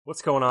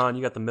What's going on?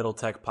 You got the Middle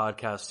Tech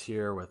podcast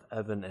here with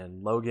Evan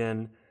and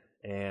Logan,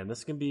 and this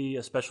is going to be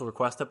a special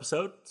request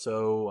episode.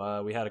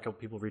 So we had a couple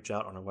people reach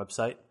out on our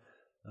website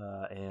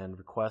and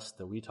request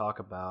that we talk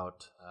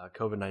about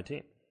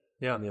COVID-19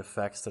 and the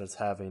effects that it's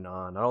having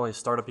on not only the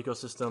startup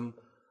ecosystem,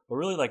 but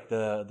really like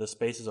the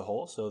space as a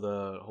whole. So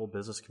the whole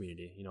business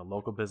community,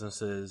 local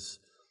businesses,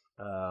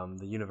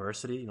 the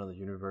university. The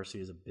university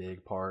is a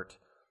big part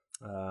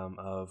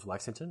of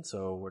Lexington.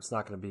 So it's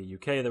not going to be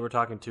UK that we're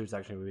talking to. It's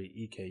actually going to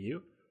be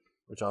EKU,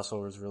 which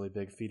also is a really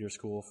big feeder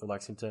school for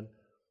Lexington.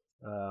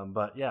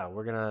 But yeah,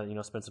 we're going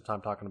to spend some time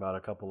talking about a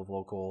couple of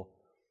local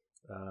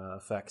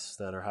effects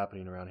that are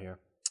happening around here.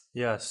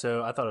 Yeah,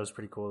 so I thought it was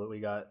pretty cool that we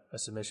got a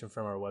submission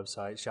from our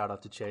website. Shout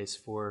out to Chase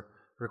for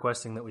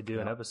requesting that we do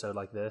an episode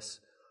like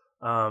this.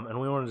 And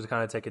we wanted to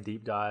kind of take a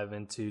deep dive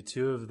into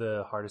two of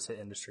the hardest hit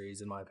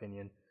industries, in my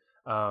opinion,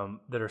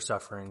 that are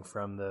suffering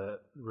from the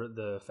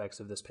effects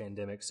of this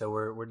pandemic. So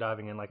we're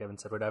diving in, like Evan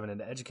said, we're diving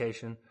into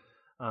education,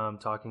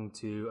 talking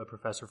to a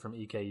professor from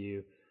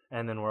EKU,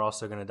 and then we're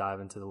also going to dive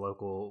into the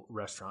local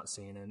restaurant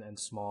scene and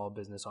small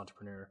business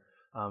entrepreneur.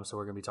 So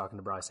we're going to be talking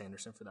to Bryce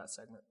Anderson for that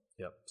segment.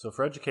 Yep. So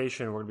for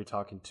education, we're going to be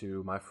talking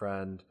to my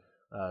friend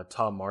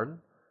Tom Martin.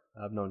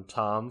 I've known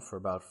Tom for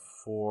about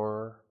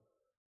 4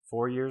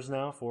 years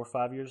now, 4 or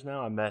 5 years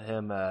now. I met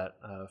him at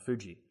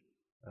Fuji.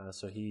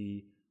 So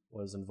he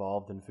was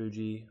involved in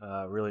Fuji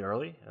really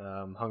early,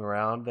 hung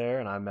around there,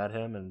 and I met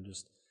him, and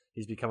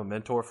he's become a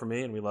mentor for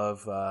me, and we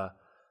love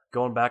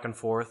going back and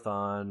forth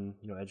on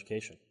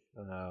education.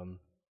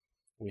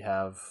 We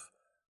have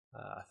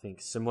I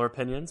think similar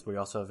opinions, but we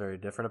also have very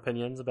different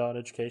opinions about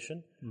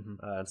education,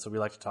 and so we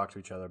like to talk to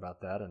each other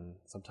about that, and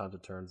sometimes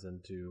it turns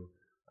into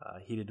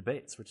heated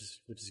debates, which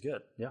is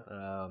good.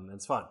 And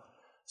it's fun.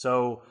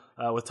 So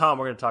with Tom,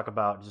 we're going to talk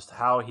about just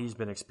how he's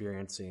been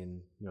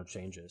experiencing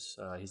changes.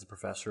 He's a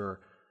professor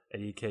at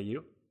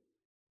EKU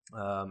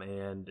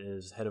and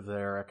is head of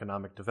their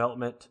economic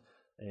development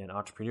and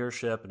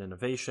entrepreneurship and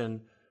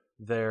innovation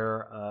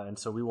there, and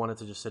so we wanted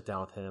to just sit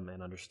down with him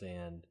and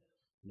understand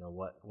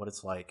what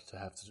it's like to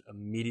have to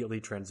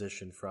immediately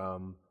transition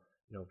from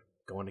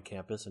going to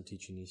campus and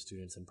teaching these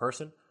students in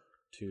person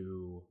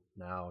to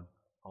now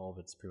all of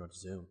it's pretty much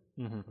Zoom,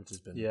 which has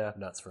been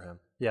nuts for him.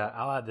 Yeah,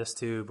 I'll add this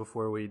too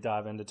before we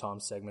dive into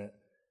Tom's segment.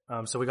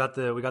 So we got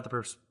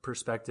the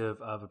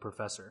perspective of a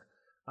professor.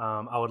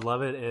 I would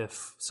love it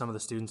if some of the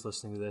students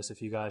listening to this,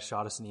 if you guys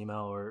shot us an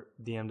email or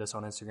DM'd us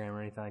on Instagram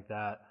or anything like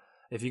that,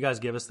 if you guys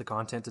give us the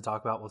content to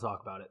talk about, we'll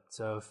talk about it.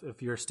 So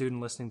if you're a student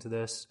listening to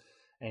this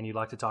and you'd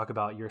like to talk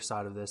about your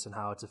side of this and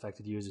how it's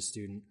affected you as a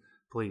student,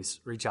 please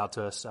reach out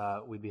to us.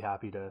 We'd be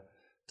happy to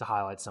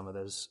highlight some of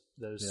those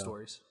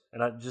stories.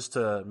 And just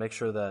to make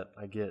sure that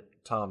I get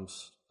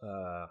Tom's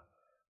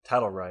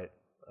title right,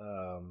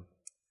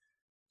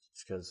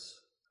 just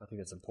because I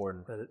think it's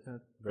important,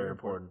 very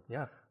important.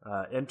 Yeah.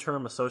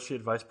 Interim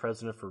Associate Vice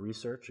President for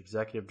Research,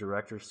 Executive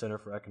Director, Center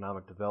for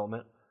Economic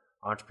Development,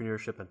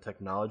 Entrepreneurship and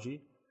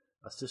Technology,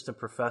 Assistant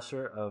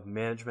Professor of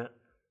Management,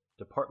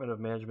 Department of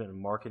Management and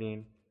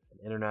Marketing, and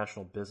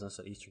International Business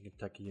at Eastern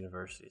Kentucky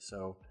University.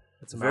 So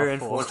it's a very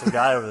influential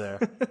guy over there.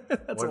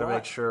 Wanted to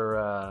make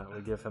sure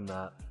we give him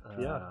that.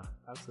 Yeah,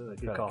 absolutely.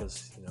 Good call.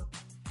 Because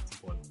it's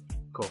important.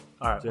 Cool.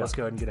 All right, let's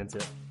go ahead and get into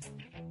it.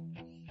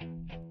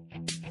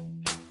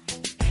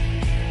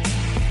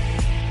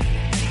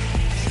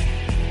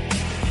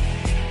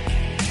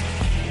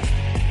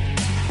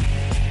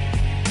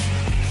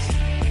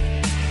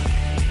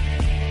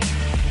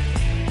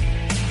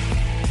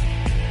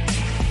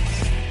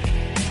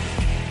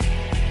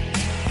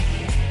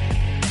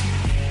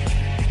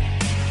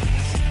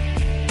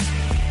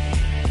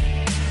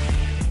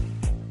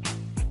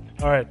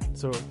 All right,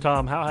 so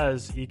Tom, how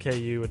has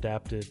EKU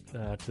adapted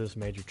to this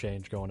major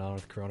change going on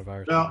with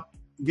coronavirus? Well,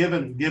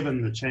 given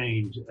the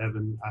change,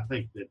 Evan, I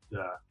think that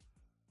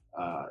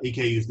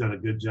EKU's done a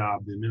good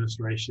job. The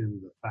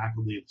administration, the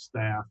faculty, the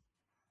staff,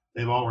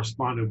 they've all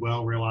responded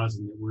well,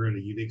 realizing that we're in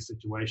a unique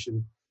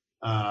situation.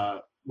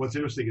 What's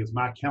interesting is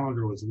my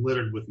calendar was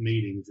littered with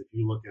meetings. If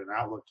you look at an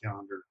Outlook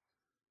calendar,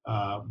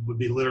 would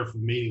be littered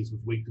with meetings with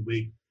week to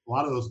week. A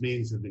lot of those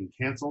meetings have been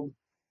canceled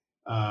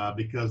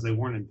because they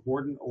weren't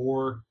important,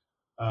 or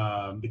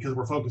because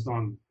we're focused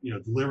on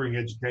delivering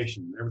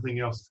education. Everything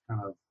else is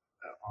kind of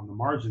on the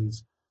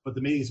margins. But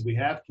the meetings we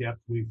have kept,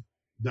 we've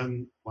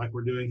done like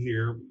we're doing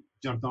here,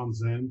 jumped on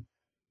Zoom.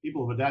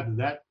 People have adapted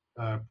that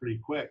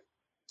pretty quick.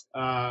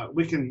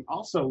 We can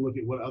also look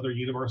at what other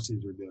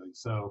universities are doing.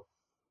 So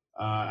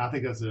I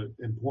think that's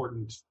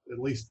at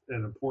least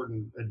an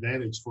important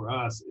advantage for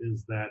us,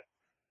 is that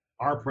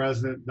our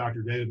president,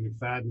 Dr. David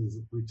McFadden, is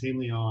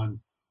routinely on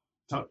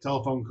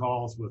telephone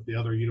calls with the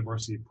other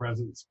university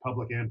presidents,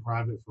 public and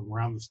private, from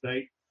around the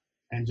state,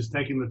 and just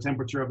taking the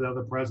temperature of the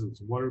other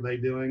presidents. What are they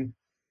doing?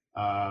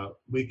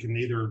 We can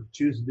either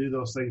choose to do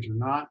those things or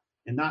not.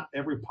 And not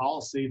every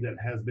policy that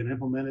has been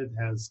implemented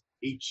has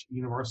each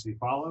university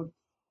followed,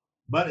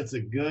 but it's a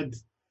good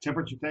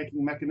temperature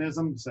taking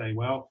mechanism to say,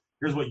 well,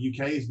 here's what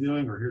UK is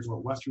doing, or here's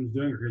what Western's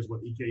doing, or here's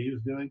what EKU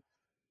is doing.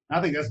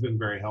 I think that's been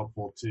very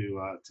helpful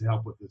to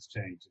help with this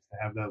change, is to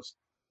have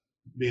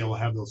be able to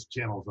have those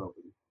channels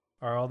open.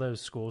 Are all those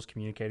schools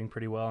communicating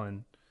pretty well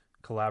and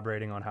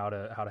collaborating on how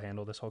to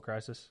handle this whole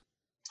crisis?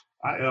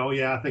 Oh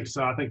yeah, I think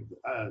so. I think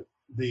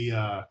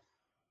the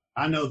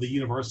I know the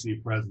university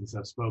presidents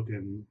have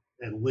spoken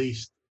at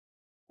least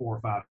 4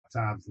 or 5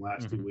 times in the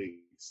last 2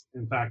 weeks.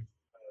 In fact,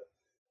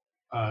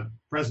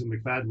 President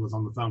McFadden was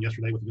on the phone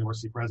yesterday with the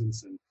university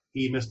presidents, and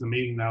he missed a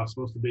meeting that I was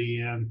supposed to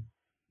be in.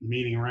 The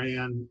meeting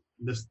ran,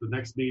 missed the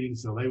next meeting,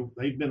 so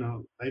they've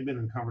been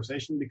in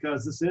conversation,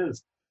 because this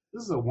is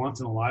a once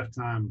in a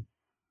lifetime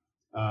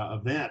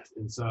event.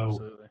 And so,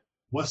 Absolutely.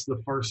 What's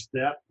the first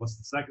step? What's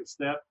the second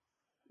step?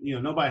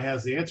 Nobody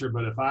has the answer,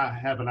 but if I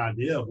have an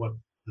idea of what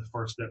the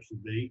first step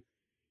should be,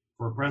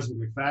 for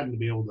President McFadden to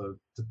be able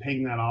to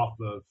ping that off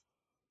of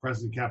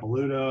President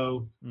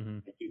Capilouto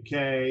in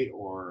UK,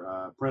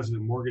 or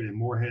President Morgan in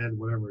Moorhead,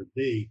 whatever it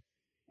be,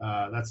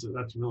 that's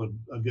really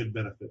a good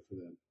benefit for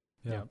them.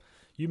 Yeah.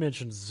 You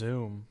mentioned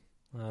Zoom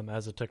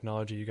as a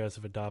technology you guys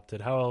have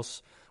adopted.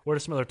 What are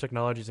some other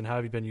technologies, and how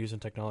have you been using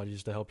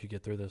technologies to help you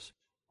get through this?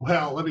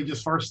 Well, let me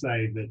just first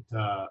say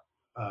that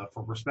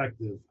for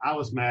perspective, I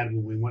was mad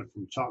when we went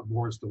from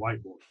chalkboards to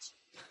whiteboards.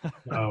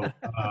 So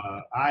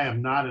I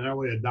am not an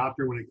early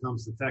adopter when it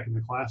comes to tech in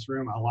the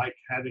classroom. I like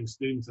having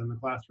students in the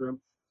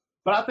classroom,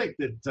 but I think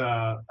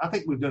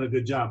we've done a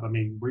good job. I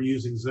mean, we're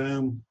using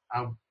Zoom.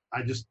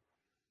 I just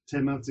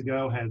 10 minutes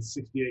ago had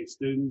 68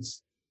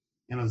 students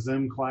in a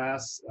Zoom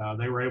class.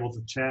 They were able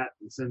to chat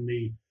and send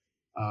me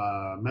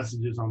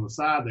messages on the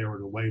side. They were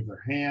to wave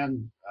their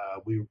hand.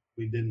 We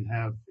didn't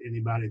have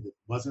anybody that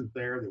wasn't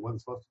there, that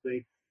wasn't supposed to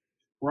be.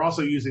 We're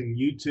also using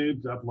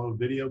YouTube to upload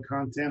video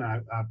content.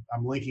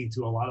 I'm linking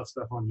to a lot of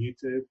stuff on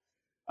YouTube.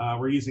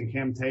 We're using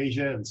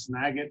Camtasia and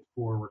Snagit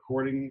for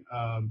recording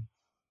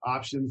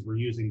options. We're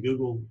using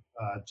Google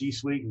G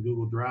Suite and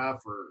Google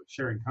Drive for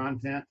sharing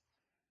content.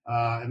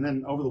 And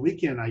then over the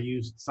weekend, I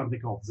used something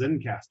called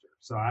Zencastr.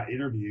 So I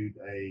interviewed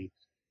a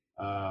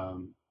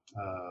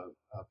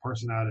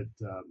person out at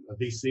a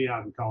VC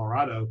out in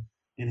Colorado,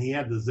 and he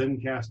had the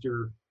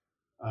Zencastr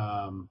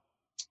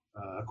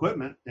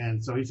equipment.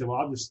 And so he said,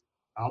 well,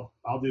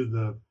 I'll do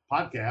the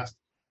podcast,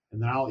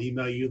 and then I'll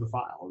email you the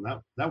file.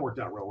 And that worked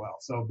out real well.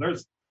 So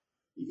there's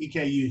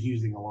EKU is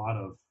using a lot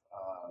of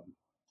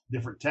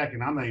different tech,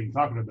 and I'm not even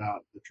talking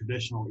about the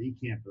traditional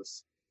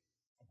eCampus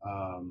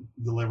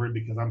delivery,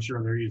 because I'm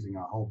sure they're using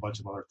a whole bunch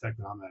of other tech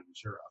that I'm not even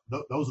sure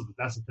of.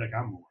 That's the tech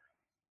I'm aware of.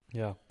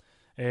 Yeah.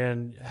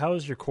 And how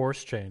has your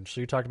course changed?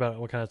 So you talked about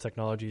what kind of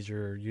technologies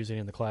you're using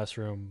in the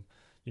classroom,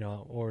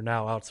 or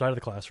now outside of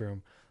the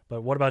classroom,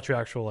 but what about your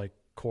actual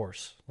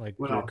course,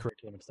 your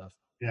curriculum and stuff?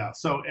 Yeah.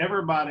 So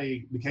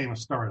everybody became a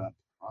startup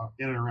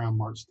in and around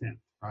March 10th,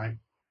 right?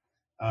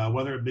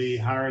 Whether it be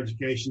higher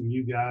education,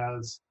 you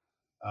guys,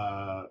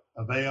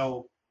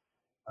 Avail,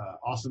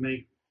 Awesome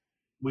Inc.,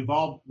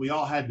 we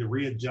all had to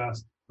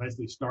readjust,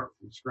 basically start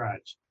from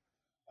scratch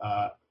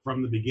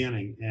from the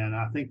beginning. And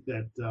I think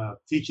that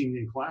teaching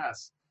in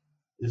class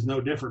is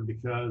no different,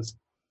 because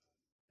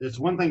it's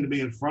one thing to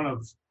be in front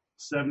of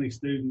 70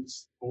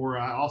 students, or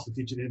I also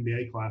teach an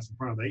MBA class in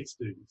front of 8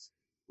 students.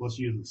 Let's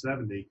use the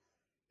 70.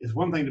 It's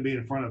one thing to be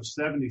in front of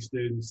 70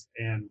 students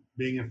and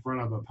being in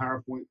front of a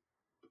PowerPoint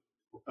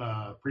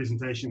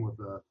presentation with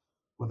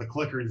a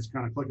clicker and just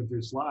kind of clicking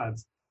through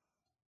slides.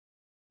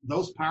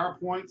 Those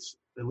PowerPoints,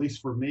 at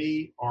least for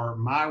me, are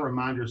my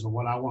reminders of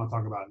what I want to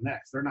talk about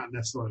next. They're not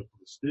necessarily for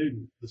the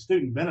student. The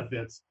student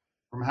benefits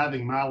from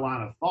having my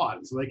line of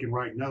thought, so they can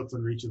write notes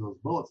under each of those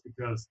bullets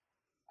because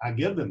I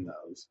give them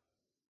those.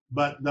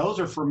 But those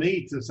are for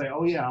me to say,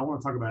 oh yeah, I want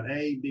to talk about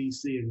A, B,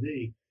 C, and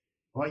D.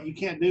 Well, you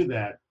can't do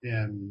that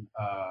in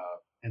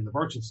the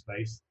virtual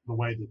space the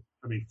way that,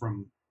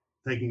 from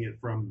taking it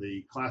from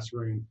the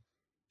classroom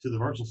to the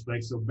virtual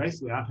space. So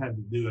basically, I've had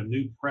to do a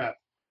new prep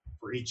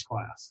for each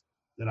class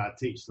that I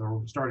teach. So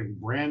we're starting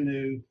brand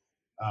new,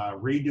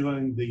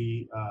 redoing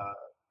the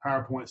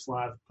PowerPoint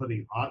slides,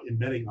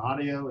 embedding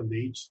audio into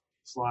each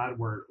slide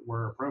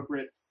where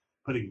appropriate,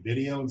 putting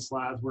video in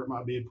slides where it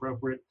might be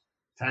appropriate,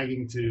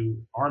 tagging to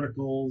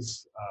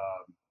articles,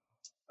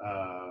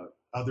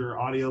 other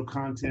audio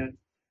content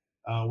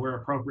where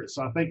appropriate.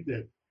 So I think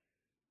that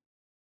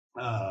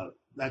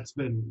that's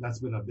been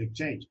a big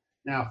change.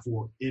 Now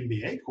for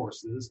MBA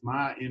courses,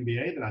 my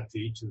MBA that I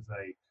teach is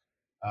a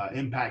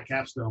Impact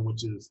Capstone,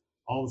 which is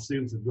all the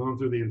students have gone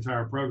through the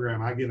entire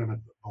program. I get them at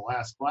the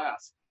last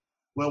class.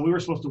 Well, we were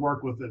supposed to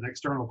work with an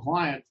external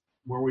client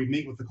where we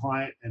meet with the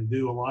client and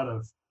do a lot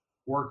of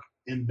work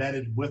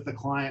embedded with the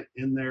client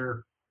in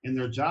their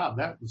job.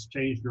 That was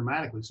changed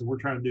dramatically. So we're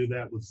trying to do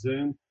that with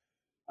Zoom.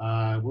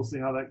 We'll see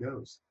how that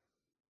goes.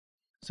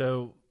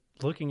 So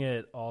looking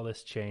at all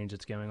this change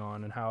that's going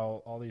on and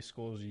how all these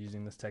schools are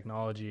using this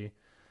technology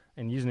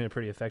and using it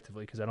pretty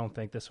effectively, because I don't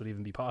think this would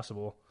even be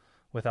possible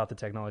without the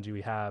technology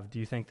we have. Do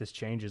you think this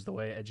changes the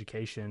way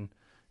education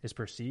is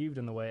perceived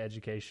and the way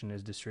education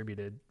is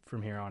distributed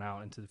from here on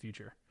out into the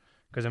future?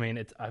 Because,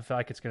 I feel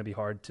like it's going to be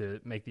hard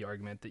to make the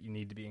argument that you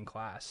need to be in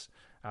class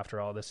after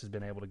all this has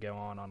been able to go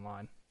on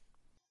online.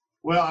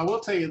 Well, I will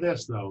tell you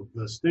this though: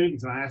 the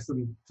students, and I asked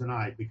them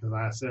tonight because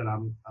I said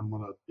I'm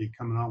going to be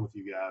coming on with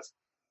you guys.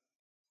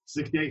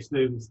 68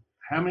 students.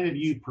 How many of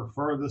you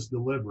prefer this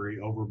delivery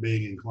over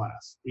being in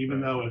class?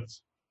 Even though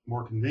it's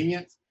more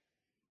convenient,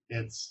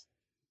 it's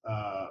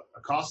a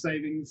cost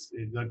savings.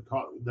 It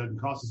doesn't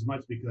cost as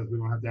much because we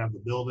don't have to have the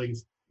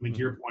buildings. I mean, to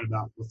your point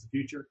about what's the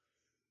future,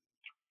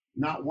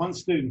 not one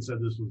student said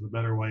this was a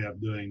better way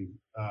of doing.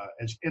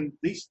 And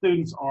these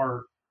students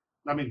are,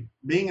 I mean,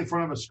 being in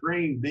front of a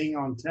screen, being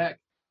on tech,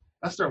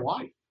 that's their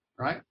life,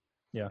 right?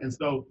 Yeah. And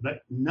so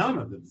that none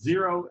of them,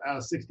 0 out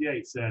of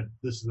 68 said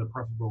this is a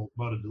preferable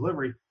mode of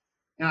delivery.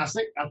 And I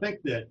think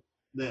that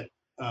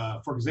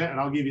for example, and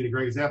I'll give you the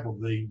great example,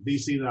 the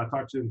VC that I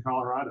talked to in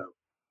Colorado.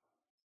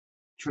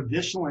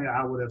 Traditionally,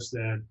 I would have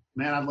said,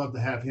 man, I'd love to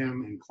have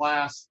him in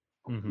class.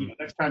 Mm-hmm.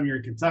 Next time you're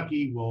in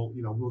Kentucky, we'll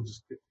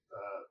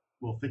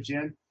fit you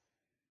in.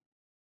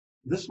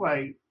 This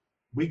way,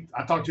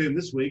 I talked to him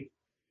this week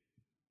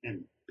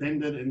and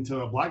pinned it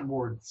into a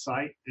Blackboard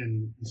site,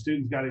 and the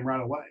students got him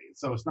right away.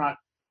 So it's not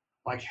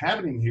like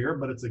having him here,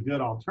 but it's a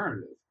good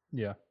alternative.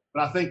 Yeah.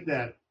 But I think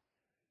that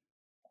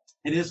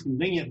it is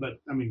convenient. But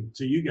I mean,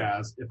 to you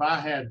guys, if I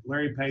had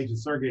Larry Page and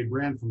Sergey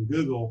Brin from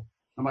Google,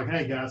 I'm like,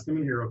 hey guys, come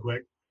in here real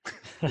quick.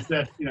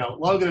 That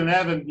Logan and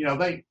Evan,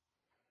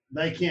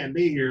 they can't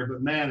be here,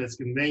 but man, it's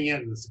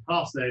convenient and it's a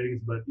cost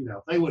savings. But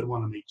they wouldn't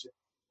want to meet you.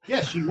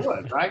 Yes, you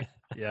would, right?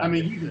 Yeah. I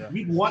mean,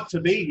 you'd want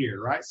to be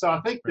here, right? So I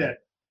think that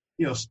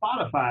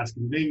Spotify is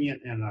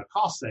convenient and a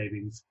cost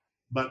savings,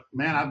 but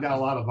man, I've got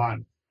a lot of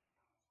vinyl,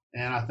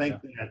 and I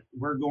think that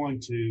we're going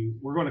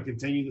to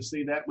continue to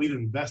see that. We've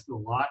invested a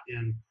lot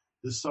in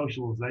this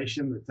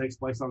socialization that takes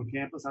place on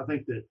campus. I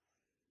think that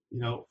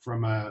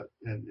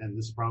and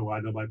this is probably why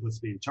nobody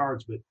puts me in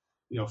charge, but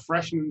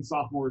freshmen,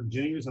 sophomores,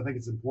 juniors, I think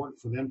it's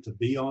important for them to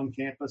be on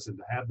campus and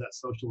to have that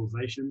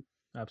socialization.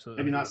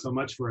 Absolutely. Maybe not so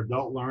much for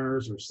adult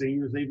learners or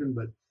seniors even,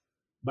 but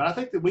I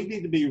think that we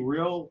need to be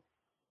real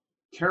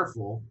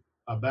careful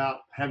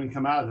about having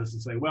come out of this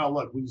and say, well,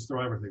 look, we just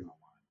throw everything online.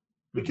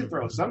 We can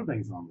throw some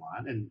things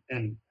online,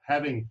 and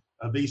having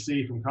a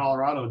VC from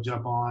Colorado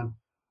jump on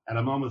at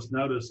a moment's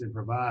notice and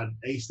provide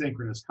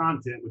asynchronous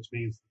content, which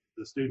means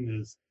the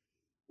student is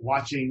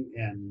watching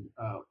and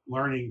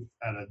learning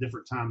at a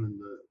different time than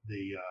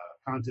the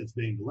content's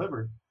being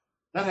delivered,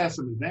 that has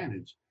some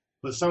advantage.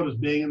 But so does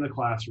being in the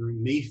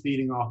classroom, me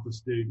feeding off the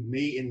student,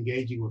 me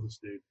engaging with the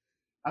student.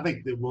 I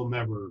think that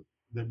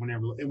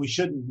and we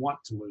shouldn't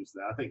want to lose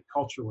that. I think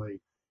culturally,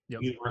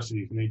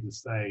 universities need to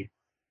say,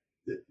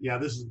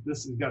 this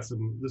has got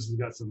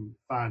some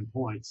fine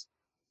points,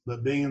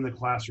 but being in the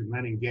classroom,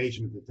 that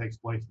engagement that takes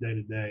place day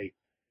to day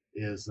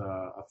is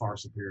a far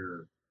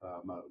superior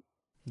mode.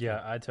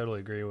 Yeah, I totally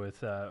agree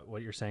with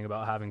what you're saying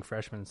about having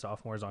freshmen and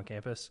sophomores on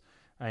campus.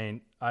 I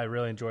mean, I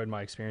really enjoyed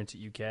my experience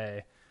at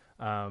UK,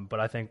 but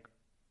I think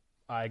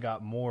I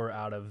got more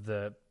out of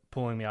the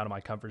pulling me out of my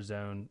comfort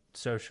zone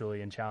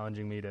socially and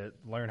challenging me to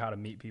learn how to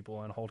meet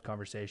people and hold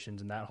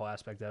conversations, and that whole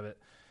aspect of it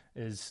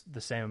is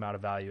the same amount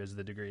of value as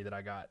the degree that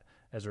I got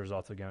as a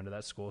result of going to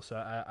that school. So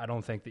I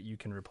don't think that you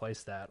can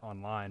replace that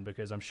online,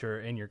 because I'm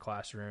sure in your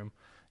classroom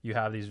you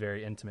have these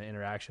very intimate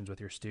interactions with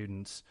your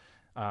students.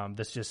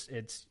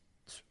 It's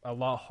a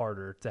lot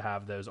harder to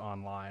have those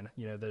online.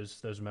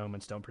 Those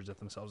moments don't present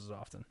themselves as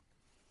often.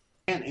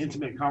 And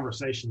intimate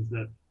conversations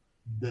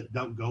that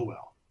don't go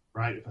well,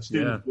 right? If a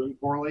student is doing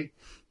poorly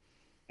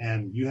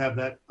and you have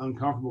that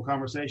uncomfortable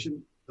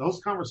conversation,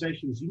 those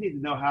conversations, you need to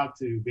know how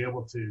to be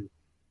able to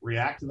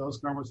react to those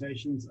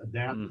conversations,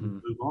 adapt, and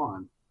move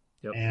on.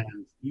 Yep.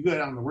 And you go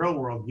out in the real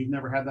world, you've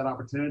never had that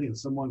opportunity, and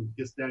someone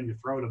gets down your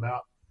throat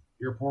about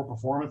your poor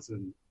performance,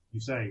 and you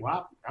say,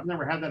 "Wow, I've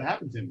never had that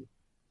happen to me."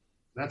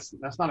 That's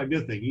not a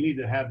good thing. You need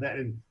to have that.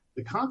 And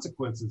the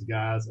consequences,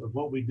 guys, of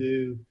what we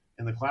do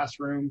in the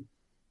classroom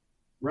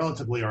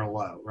relatively are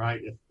low,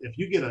 right? If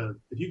you get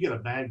a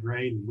bad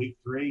grade in week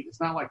 3,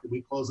 it's not like that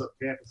we close up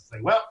campus and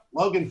say, "Well,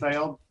 Logan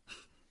failed.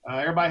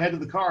 Everybody head to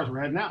the cars. We're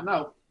heading out."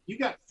 No, you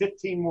got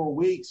 15 more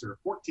weeks or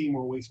 14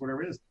 more weeks,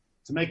 whatever it is,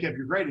 to make up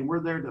your grade, and we're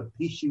there to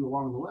piece you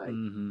along the way.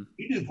 Mm-hmm.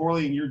 You do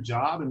poorly in your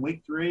job in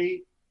week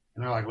 3,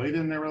 and they're like, "We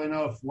didn't really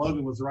know if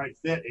Logan was the right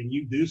fit," and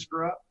you do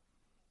screw up,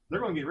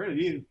 they're going to get rid of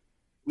you.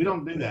 We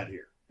don't do that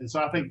here. And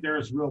so I think there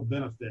is real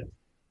benefit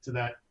to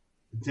that,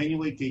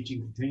 continually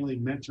teaching, continually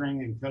mentoring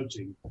and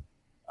coaching,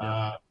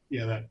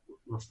 that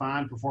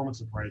refined performance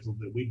appraisal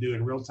that we do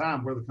in real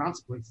time, where the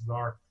consequences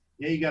are,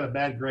 you got a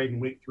bad grade in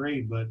week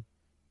 3, but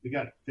we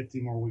got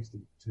 15 more weeks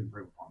to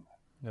improve upon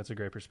that. That's a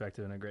great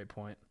perspective and a great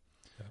point.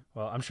 Yeah.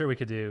 Well, I'm sure we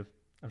could do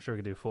a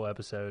full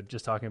episode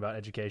just talking about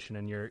education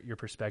and your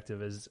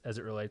perspective as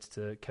it relates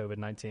to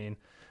COVID-19.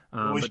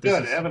 We should.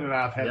 Evan and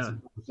I have had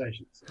some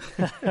conversations.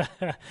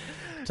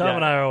 Tom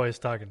and I are always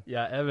talking.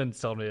 Yeah, Evan's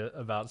told me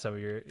about some of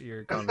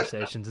your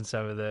conversations and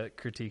some of the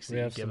critiques that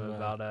you give him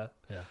about.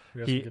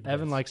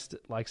 Evan likes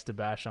to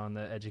bash on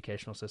the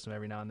educational system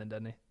every now and then,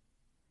 doesn't he?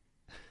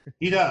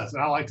 He does,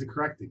 and I like to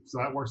correct him, so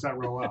that works out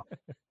real well.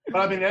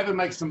 But I mean, Evan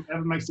makes some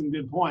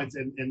good points,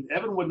 and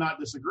Evan would not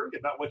disagree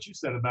about what you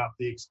said about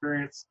the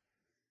experience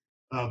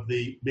of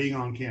the being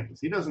on campus.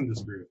 He doesn't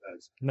disagree with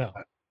No.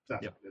 that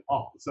stuff at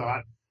all. So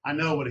I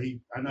know what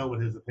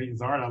his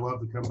opinions are, and I love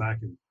to come back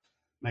and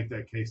make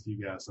that case to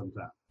you guys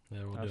sometime.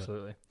 Yeah, we'll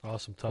Absolutely. do it.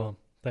 Awesome, Tom. Cool.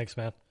 Thanks,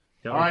 man.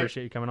 Yeah, All we right.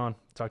 appreciate you coming on.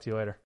 Talk to you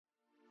later.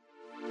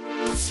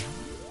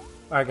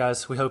 All right,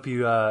 guys. We hope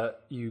you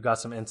you got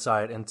some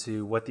insight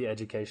into what the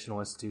educational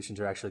institutions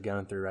are actually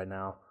going through right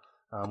now.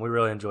 We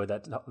really enjoyed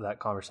that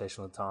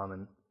conversation with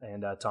Tom,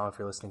 and Tom, if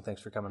you're listening,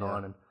 thanks for coming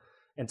on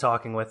and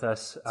talking with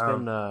us.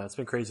 It's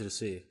been crazy to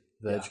see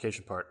the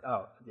education part.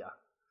 Oh yeah,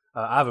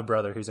 I have a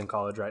brother who's in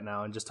college right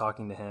now, and just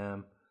talking to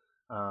him,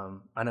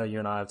 I know you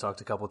and I have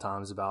talked a couple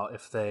times about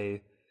if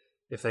they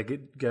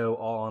could go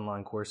all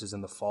online courses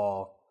in the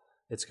fall,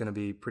 it's going to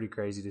be pretty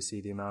crazy to see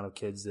the amount of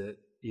kids that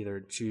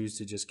either choose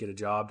to just get a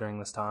job during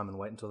this time and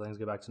wait until things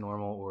get back to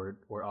normal,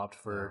 or opt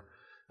for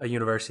a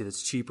university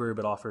that's cheaper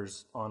but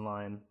offers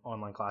online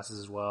classes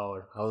as well.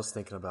 Or I was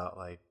thinking about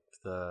like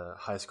the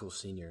high school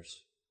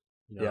seniors.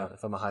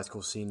 If I'm a high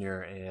school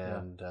senior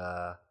and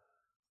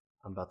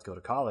I'm about to go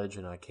to college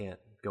and I can't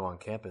go on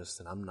campus,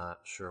 then I'm not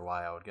sure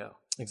why I would go.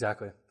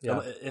 Exactly.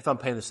 Yeah. If I'm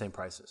paying the same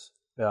prices.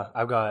 Yeah.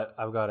 I've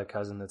got a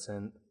cousin that's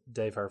in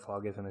Dave Herfel.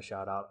 I'll give him a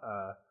shout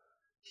out.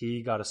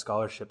 He got a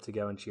scholarship to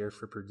go and cheer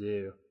for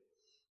Purdue.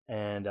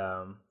 And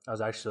I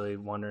was actually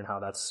wondering how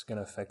that's going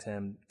to affect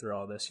him through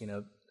all this.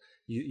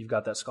 You've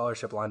got that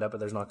scholarship lined up, but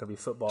there's not going to be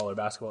football or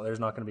basketball. There's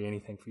not going to be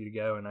anything for you to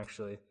go and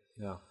actually,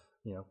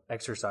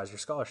 exercise your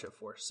scholarship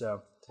for.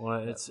 So,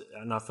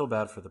 and I feel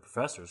bad for the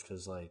professors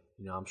because,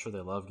 I'm sure they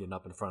love getting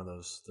up in front of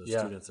those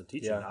students and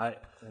teaching. Yeah.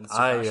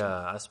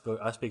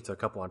 I speak to a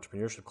couple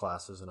entrepreneurship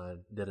classes, and I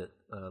did it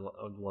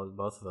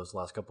both of those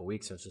last couple of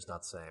weeks, and it's just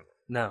not the same.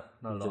 No,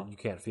 not at all. You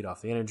can't feed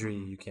off the energy.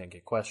 You can't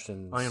get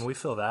questions. I mean, we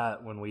feel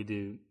that when we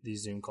do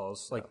these Zoom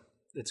calls.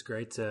 It's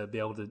great to be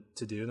able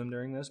to do them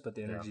during this, but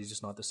the energy is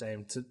just not the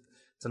same. To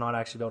not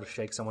actually be able to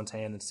shake someone's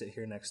hand and sit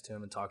here next to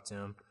him and talk to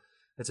him,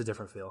 it's a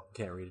different feel.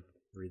 You can't read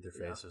their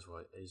faces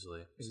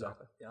easily.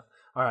 Exactly. So. Yeah.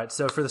 All right.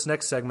 So for this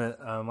next segment,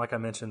 like I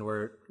mentioned,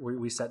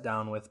 we sat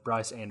down with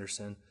Bryce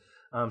Anderson.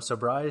 So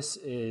Bryce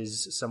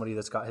is somebody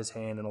that's got his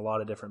hand in a lot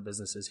of different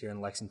businesses here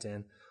in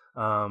Lexington,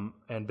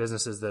 and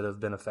businesses that have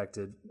been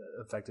affected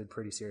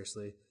pretty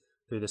seriously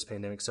through this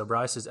pandemic. So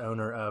Bryce is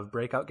owner of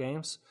Breakout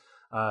Games.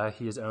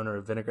 He is owner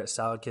of Vinaigrette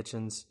Salad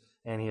Kitchens,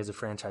 and he is a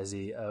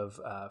franchisee of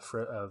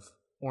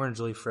Orange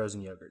Leaf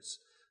Frozen Yogurts.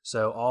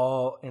 So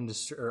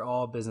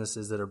all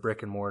businesses that are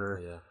brick and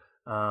mortar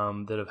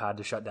that have had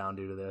to shut down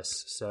due to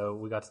this. So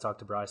we got to talk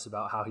to Bryce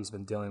about how he's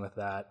been dealing with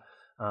that,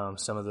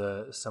 some of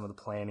the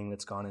planning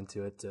that's gone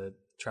into it to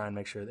try and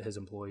make sure that his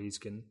employees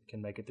can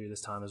make it through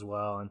this time as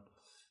well. And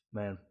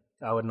man,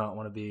 I would not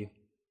want to be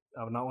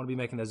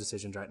making those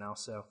decisions right now.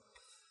 So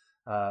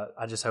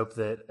I just hope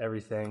that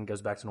everything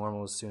goes back to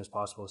normal as soon as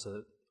possible, so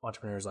that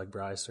entrepreneurs like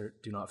Bryce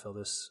do not feel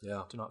this.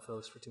 Yeah. Do not feel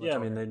this for too much. Yeah, I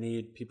mean, they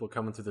need people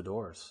coming through the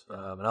doors.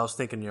 And I was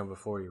thinking,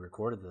 before you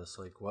recorded this,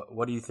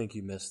 what do you think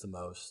you missed the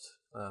most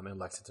in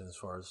Lexington as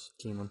far as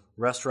Keeneland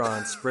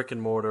restaurants, brick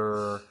and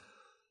mortar?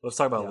 Let's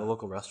talk about the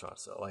local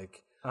restaurants. So,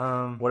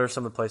 what are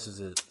some of the places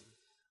that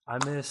I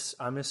miss?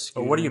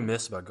 Or what do you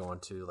miss about going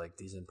to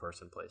these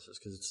in-person places?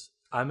 Because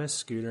I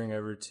miss scootering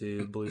over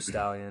to Blue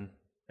Stallion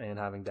and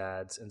having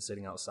dads and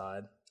sitting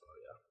outside. Oh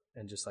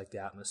yeah, and just the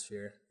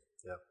atmosphere.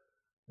 Yeah.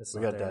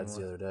 We got dads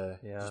the other day.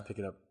 Yeah. Just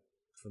picking up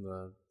from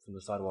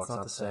the sidewalk. It's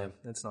not the same.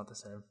 It's not the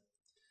same.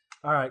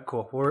 All right,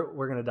 cool.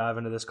 We're going to dive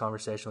into this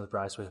conversation with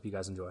Bryce. We hope you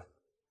guys enjoy.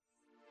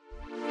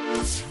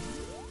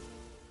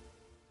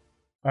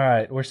 All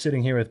right, we're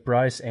sitting here with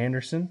Bryce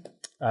Anderson.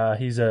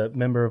 He's a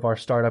member of our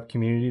startup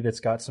community that's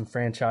got some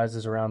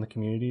franchises around the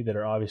community that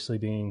are obviously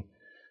being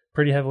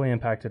pretty heavily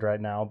impacted right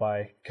now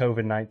by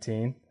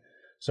COVID-19.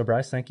 So,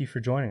 Bryce, thank you for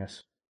joining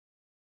us.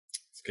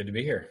 It's good to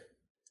be here.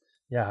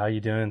 Yeah, how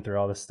you doing through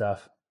all this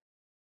stuff?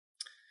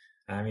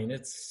 I mean,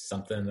 it's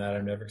something that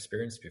I've never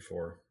experienced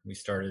before. We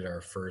started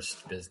our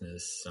first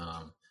business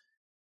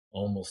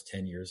almost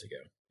 10 years ago,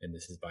 and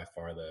this is by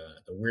far the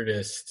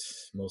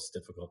weirdest, most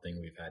difficult thing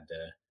we've had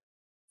to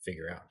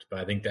figure out. But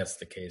I think that's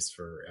the case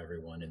for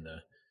everyone in the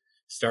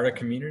startup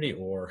community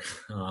or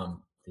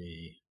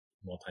the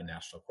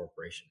multinational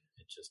corporation.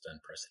 It's just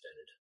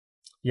unprecedented.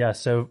 Yeah.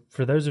 So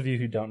for those of you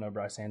who don't know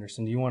Bryce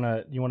Anderson, do you want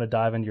to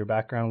dive into your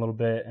background a little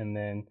bit, and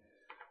then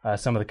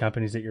some of the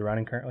companies that you're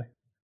running currently?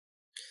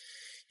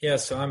 Yeah.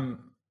 So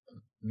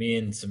me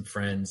and some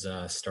friends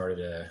started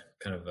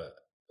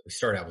we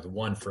started out with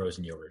one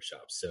frozen yogurt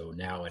shop. So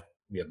now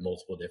we have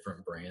multiple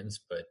different brands,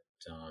 but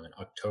in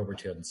October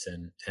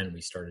 2010,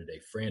 we started a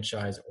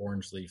franchise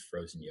Orange Leaf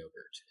Frozen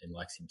Yogurt in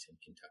Lexington,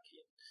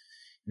 Kentucky.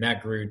 And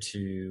that grew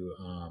to,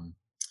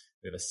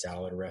 we have a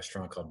salad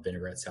restaurant called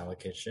Vinaigrette Salad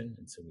Kitchen.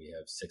 And so we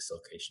have 6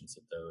 locations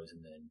of those,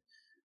 and then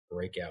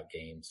Breakout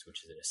Games,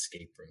 which is an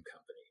escape room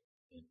company.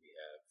 And we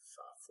have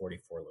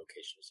 44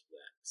 locations of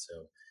that.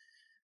 So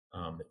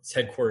it's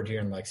headquartered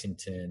here in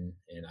Lexington,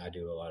 and I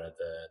do a lot of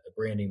the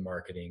branding,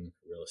 marketing,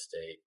 real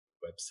estate,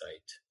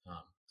 website,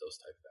 those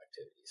type of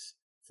activities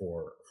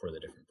for the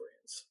different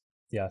brands.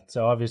 Yeah.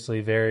 So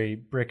obviously very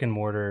brick and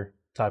mortar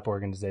type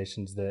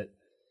organizations that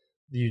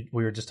we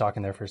were just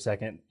talking there for a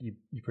second. You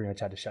pretty much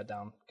had to shut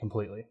down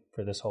completely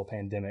for this whole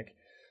pandemic.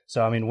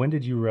 So, I mean, when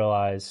did you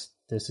realize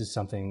this is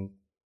something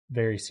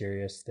very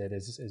serious that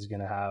is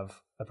going to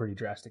have a pretty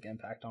drastic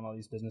impact on all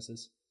these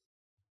businesses?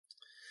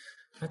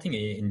 I think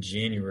in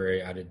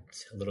January, I did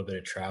a little bit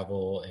of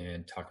travel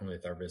and talking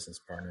with our business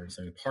partners.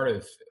 I mean, part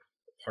of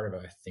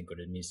I think what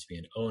it needs to be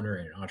an owner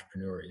and an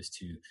entrepreneur is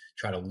to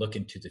try to look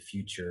into the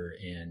future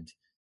and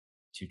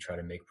to try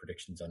to make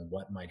predictions on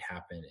what might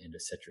happen and to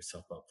set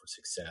yourself up for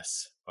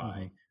success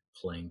by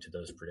playing to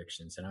those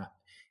predictions. And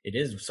it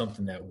is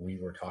something that we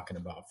were talking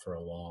about for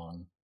a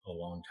long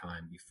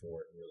time before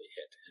it really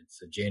hit. And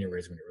so January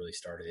is when it really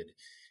started,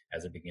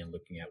 as I began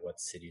looking at what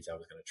cities I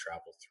was going to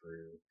travel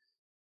through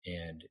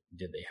and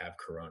did they have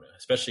Corona,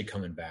 especially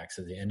coming back.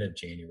 So the end of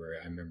January,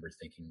 I remember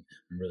thinking,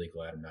 I'm really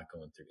glad I'm not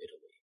going through Italy.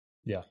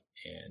 Yeah.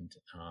 And,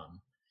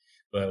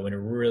 but when it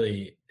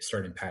really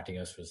started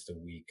impacting us was the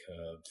week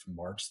of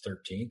March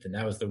 13th. And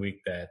that was the week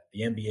that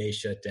the NBA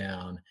shut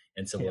down,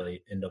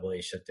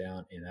 NCAA shut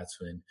down. And that's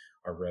when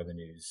our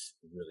revenues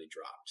really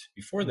dropped.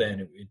 Before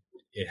then,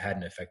 it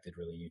hadn't affected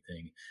really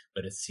anything,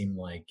 but it seemed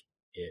like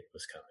it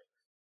was coming.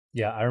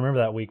 Yeah, I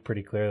remember that week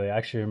pretty clearly. I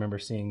actually remember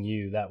seeing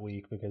you that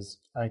week because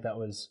I think that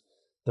was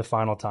the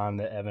final time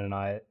that Evan and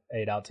I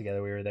ate out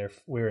together. We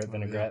were at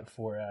Vinaigrette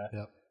for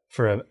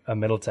a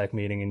Middle Tech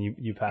meeting, and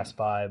you passed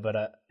by.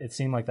 But it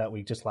seemed like that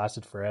week just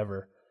lasted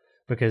forever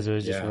because it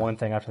was just one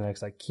thing after the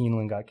next. Like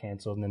Keeneland got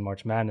canceled, and then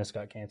March Madness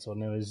got canceled,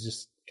 and it was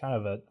just kind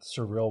of a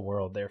surreal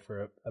world there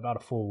for about a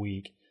full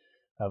week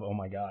of, oh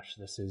my gosh,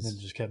 this is. And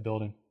it just kept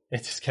building. It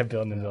just kept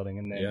building and building,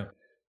 and then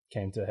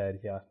came to a head.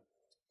 Yeah.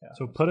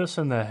 So put us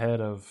in the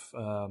head of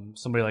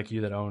somebody like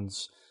you that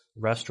owns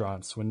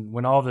restaurants.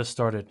 When all this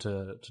started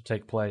to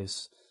take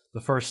place,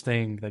 the first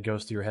thing that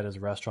goes through your head as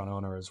a restaurant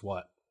owner is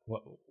what?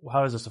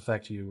 How does this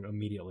affect you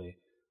immediately,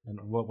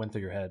 and what went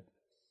through your head?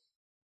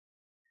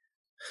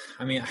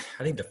 I mean,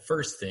 I think the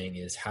first thing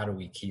is how do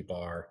we keep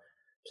our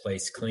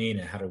place clean,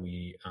 and how do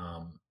we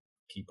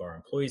keep our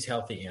employees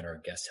healthy and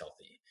our guests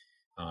healthy?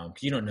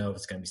 Because you don't know if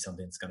it's going to be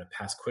something that's going to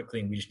pass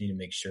quickly, and we just need to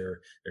make sure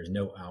there's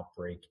no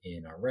outbreak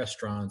in our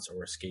restaurants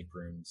or escape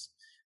rooms,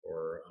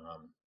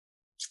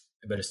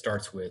 but it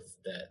starts with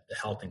the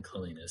health and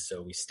cleanliness.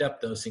 So we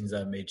stepped those things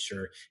up, made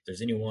sure if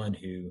there's anyone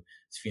who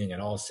is feeling at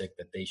all sick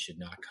that they should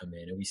not come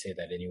in, and we say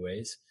that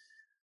anyways.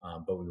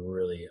 But we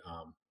really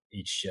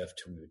each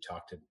shift we would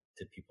talk to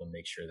people and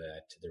make sure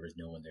that there was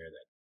no one there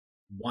that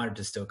wanted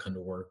to still come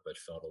to work but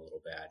felt a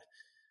little bad.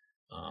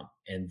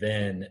 And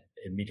then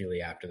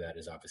immediately after that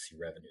is obviously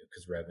revenue,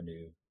 because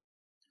revenue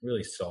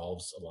really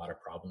solves a lot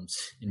of problems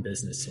in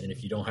business. And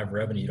if you don't have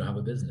revenue, you don't have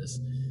a business.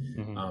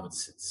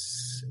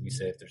 We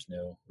say if there's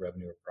no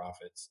revenue or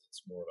profits,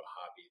 it's more of a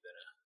hobby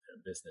than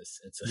a business.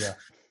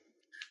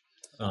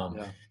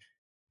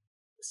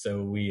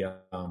 So we,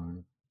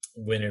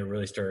 when it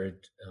really started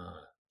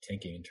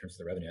tanking in terms of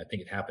the revenue, I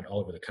think it happened all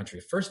over the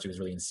country. First, it was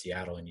really in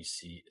Seattle, and you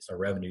see our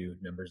revenue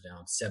numbers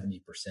down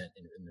 70%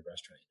 in the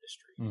restaurant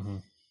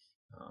industry.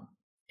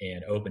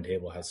 And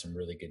OpenTable has some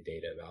really good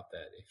data about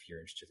that if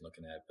you're interested in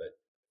looking at it, but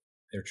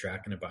they're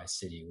tracking it by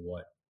city,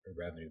 what the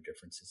revenue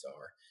differences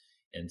are.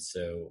 And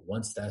so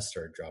once that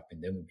started dropping,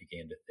 then we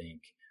began to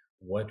think,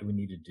 what do we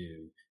need to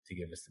do to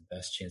give us the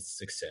best chance of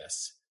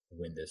success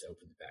when this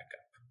opens back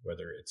up,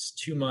 whether it's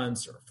 2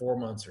 months or 4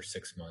 months or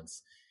 6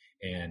 months.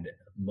 And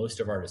most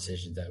of our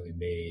decisions that we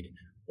made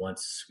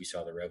once we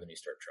saw the revenue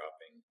start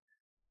dropping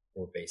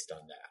were based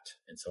on that.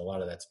 And so a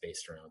lot of that's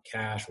based around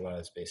cash, a lot of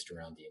that's based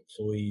around the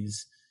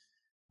employees.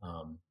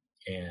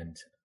 And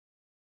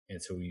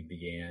so we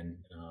began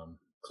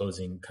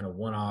closing kind of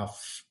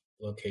one-off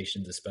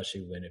locations,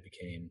 especially when it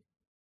became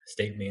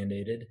state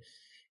mandated.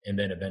 And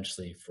then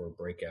eventually for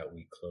Breakout,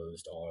 we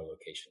closed all our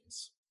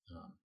locations.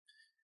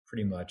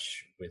 Pretty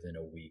much within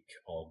a week,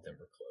 all of them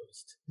were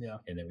closed. Yeah.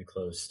 And then we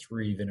closed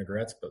 3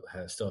 Vinaigrettes, but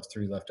still have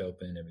 3 left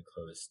open, and we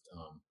closed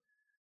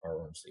our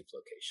Orange Leaf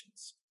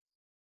locations.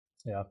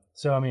 Yeah.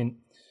 So, I mean,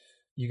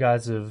 you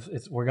guys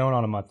we're going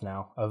on a month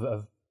now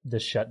of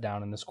this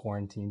shutdown and this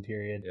quarantine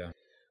period. Yeah.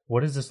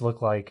 What does this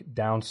look like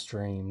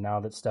downstream now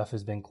that stuff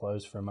has been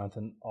closed for a month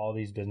and all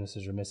these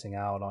businesses are missing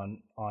out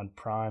on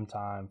prime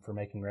time for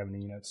making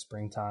revenue? You know, it's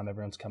springtime,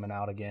 everyone's coming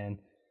out again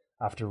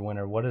after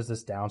winter. What does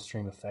this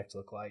downstream effect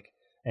look like?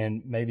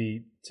 And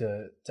maybe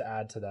to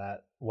add to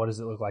that, what does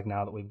it look like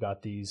now that we've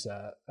got these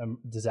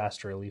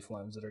disaster relief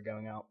loans that are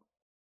going out?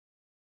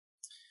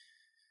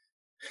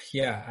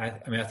 Yeah,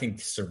 I mean, I think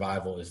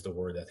survival is the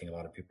word that I think a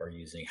lot of people are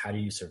using. How do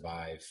you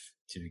survive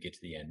to get to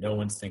the end? No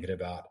one's thinking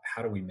about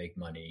how do we make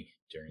money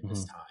during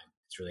this time.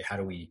 It's really how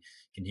do we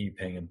continue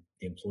paying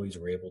the employees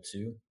we're able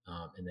to,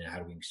 and then how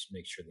do we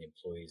make sure the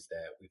employees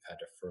that we've had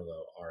to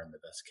furlough are in the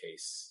best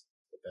case,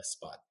 the best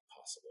spot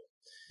possible.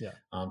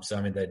 Yeah. So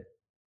I mean that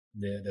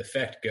the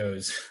effect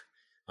goes,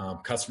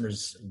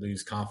 customers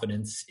lose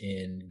confidence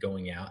in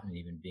going out and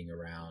even being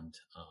around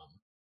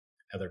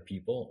other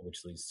people,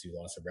 which leads to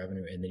loss of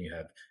revenue. And then you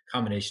have a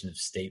combination of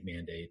state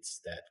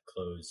mandates that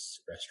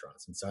close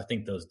restaurants. And so I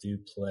think those do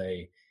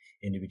play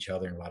into each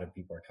other. And a lot of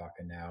people are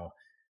talking now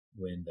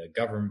when the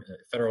government,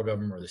 federal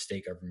government or the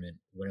state government,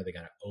 when are they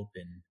going to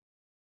open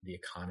the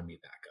economy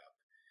back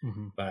up?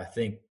 Mm-hmm. But I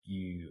think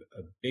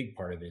a big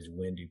part of it is,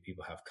 when do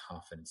people have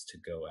confidence to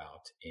go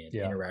out and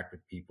interact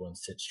with people and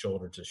sit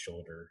shoulder to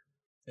shoulder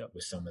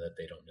with someone that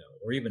they don't know,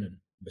 or even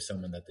with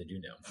someone that they do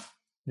know.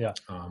 Yeah.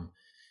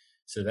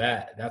 So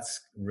that's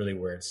really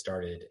where it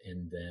started.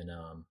 And then,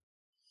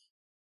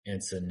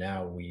 and so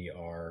now we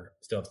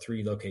still have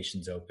 3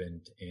 locations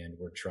opened, and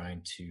we're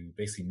trying to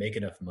basically make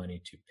enough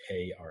money to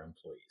pay our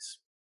employees.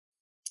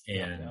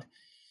 And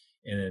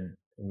then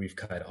we've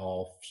cut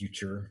all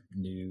future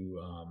new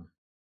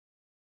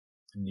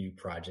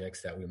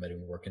projects that we might have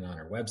been working on,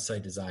 our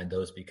website design,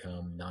 those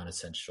become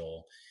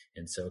non-essential.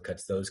 And so it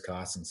cuts those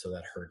costs. And so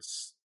that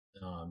hurts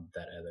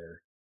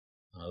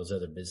those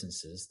other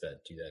businesses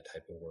that do that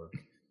type of work.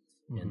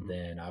 Mm-hmm. And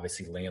then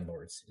obviously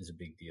landlords is a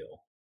big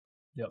deal.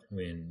 Yep.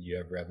 When you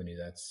have revenue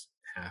that's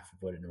half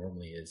of what it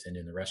normally is. And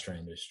in the restaurant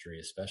industry,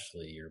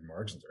 especially, your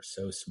margins are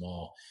so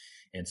small.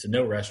 And so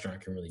no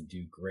restaurant can really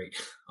do great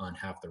on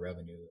half the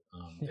revenue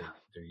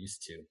they're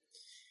used to.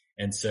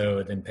 And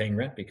so then paying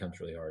rent becomes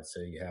really hard. So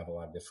you have a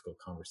lot of difficult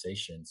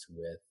conversations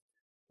with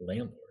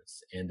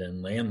landlords. And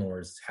then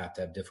landlords have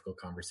to have difficult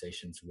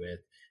conversations with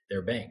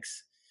their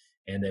banks.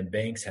 And then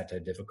banks have to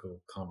have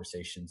difficult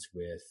conversations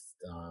with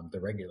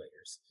the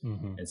regulators.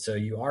 Mm-hmm. And so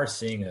you are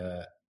seeing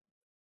a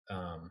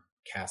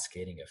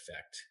cascading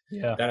effect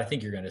that I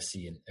think you're going to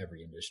see in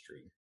every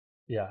industry.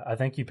 Yeah, I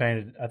think you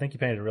painted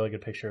a really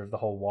good picture of the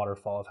whole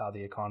waterfall of how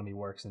the economy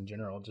works in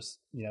general. Just,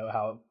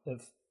 how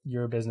if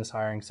you're a business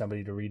hiring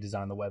somebody to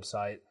redesign the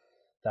website,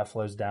 that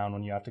flows down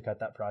when you have to cut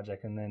that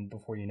project. And then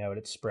before you know it,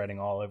 it's spreading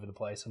all over the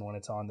place. And when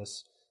it's on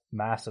this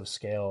massive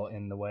scale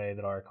in the way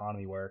that our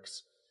economy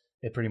works,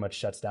 it pretty much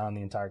shuts down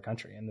the entire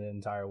country and the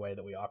entire way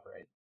that we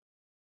operate.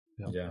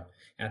 Yeah.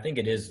 And I think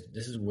this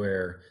is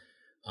where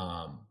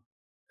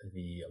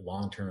the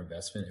long-term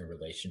investment and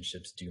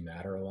relationships do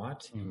matter a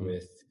lot. Mm-hmm.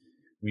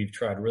 We've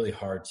tried really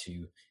hard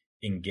to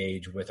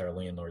engage with our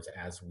landlords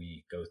as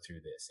we go through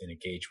this, and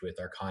engage with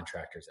our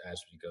contractors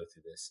as we go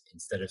through this,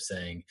 instead of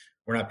saying,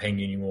 we're not paying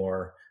you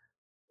anymore,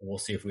 we'll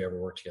see if we ever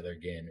work together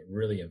again.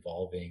 Really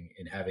involving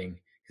and having,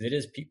 because it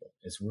is people,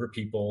 we're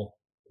people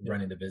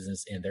running the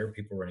business, and they're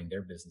people running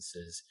their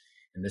businesses.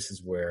 And this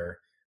is where,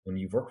 when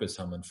you've worked with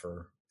someone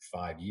for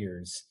 5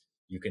 years,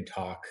 you can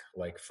talk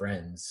like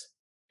friends,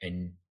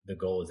 and the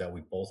goal is that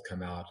we both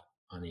come out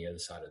on the other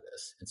side of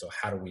this. And so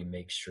how do we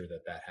make sure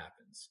that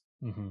happens?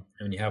 Mm-hmm. And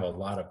when you have a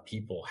lot of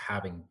people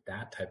having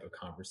that type of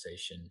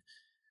conversation,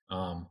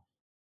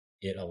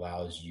 it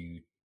allows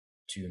you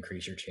to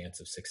increase your chance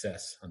of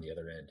success on the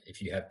other end.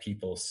 If you have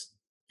people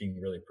being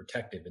really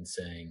protective and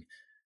saying,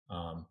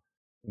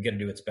 we got to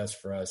do what's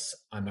best for us,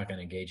 I'm not going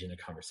to engage in a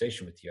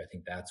conversation with you, I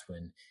think that's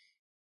when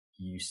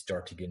you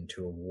start to get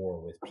into a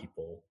war with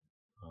people.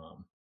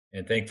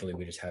 And thankfully,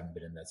 we just haven't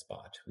been in that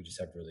spot. We just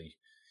have really,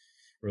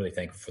 really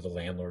thankful for the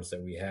landlords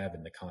that we have,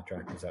 and the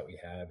contractors that we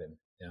have, and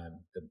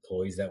the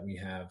employees that we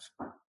have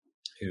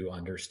who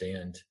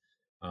understand.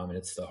 And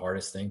it's the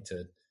hardest thing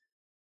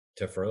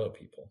to furlough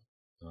people.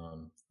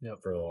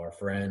 Furlough our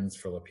friends,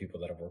 furlough people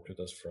that have worked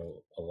with us for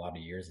a lot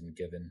of years and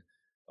given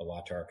a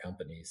lot to our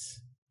companies.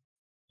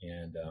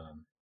 And,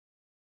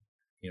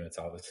 it's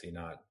obviously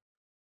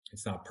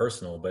it's not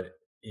personal, but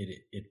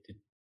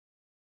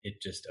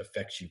it just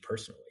affects you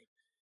personally.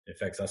 It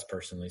affects us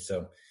personally.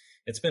 So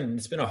it's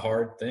been a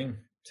hard thing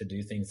to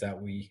do things that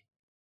we,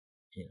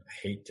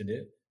 hate to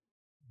do.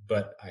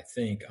 But I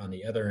think on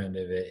the other end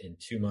of it, in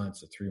 2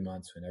 months or 3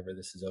 months, whenever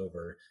this is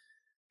over,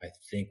 I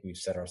think we've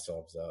set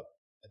ourselves up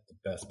at the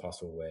best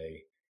possible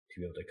way to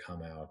be able to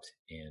come out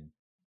and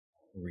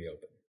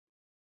reopen.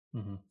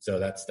 Mm-hmm. So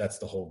that's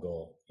the whole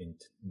goal, in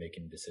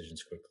making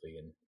decisions quickly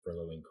and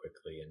furloughing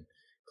quickly and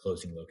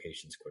closing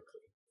locations quickly.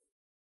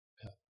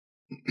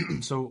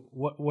 So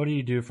what do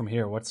you do from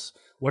here? What's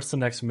the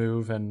next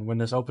move? And when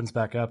this opens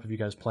back up, have you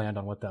guys planned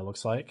on what that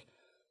looks like?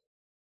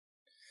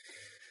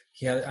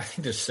 Yeah, I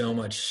think there's so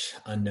much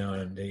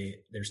unknown.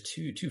 There's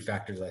two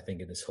factors, I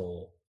think, in this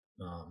whole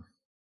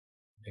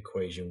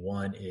equation.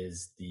 One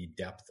is the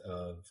depth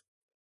of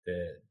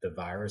the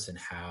virus and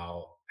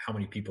how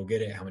many people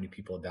get it, how many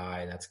people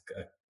die. And that's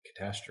a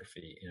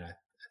catastrophe. And I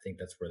think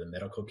that's where the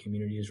medical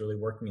community is really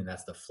working. And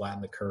that's to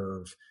flatten the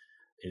curve,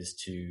 is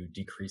to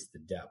decrease the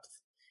depth.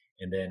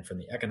 And then from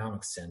the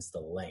economic sense,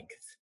 the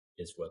length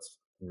is what's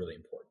really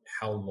important.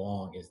 How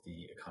long is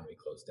the economy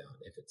closed down?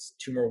 If it's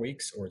 2 more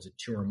weeks, or is it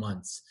 2 more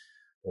months,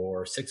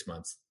 or 6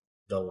 months,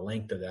 the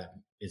length of that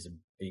is a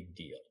big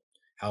deal.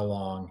 How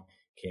long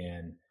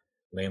can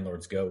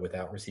landlords go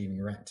without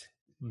receiving rent?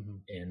 Mm-hmm.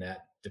 And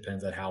that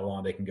depends on how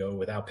long they can go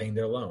without paying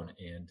their loan.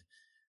 And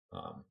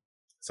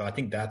so I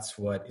think that's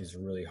what is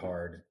really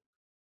hard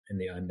in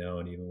the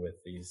unknown, even with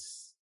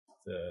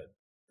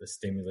the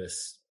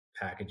stimulus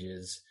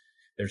packages.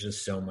 There's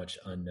just so much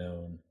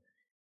unknown,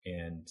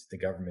 and the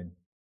government,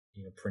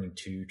 printing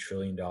 $2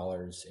 trillion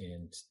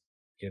and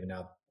giving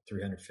out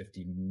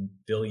 $350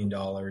 billion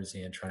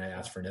and trying to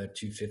ask for another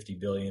 $250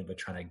 billion, but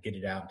trying to get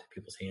it out into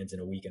people's hands in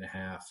a week and a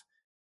half.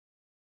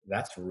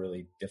 that's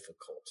really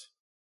difficult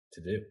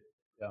to do.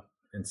 Yeah.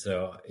 And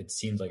so it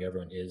seems like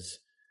everyone is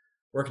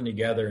working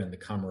together, and the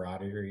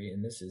camaraderie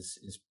in this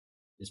is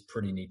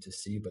pretty neat to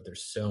see, but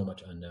there's so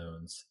much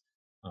unknowns.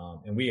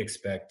 And we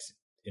expect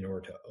in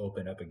order to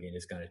open up again,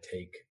 it's going to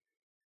take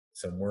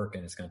some work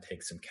and it's going to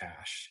take some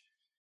cash.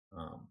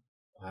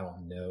 I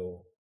don't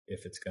know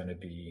if it's going to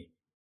be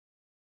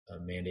a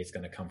mandate's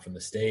going to come from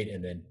the state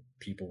and then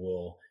people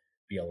will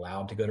be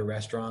allowed to go to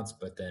restaurants,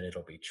 but then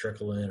it'll be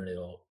trickle in and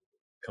it'll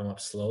come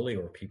up slowly,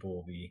 or people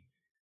will be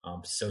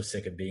so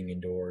sick of being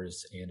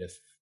indoors. And if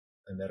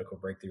a medical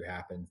breakthrough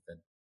happens, then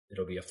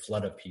it'll be a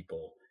flood of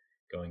people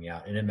going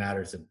out. And it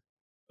matters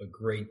a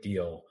great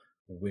deal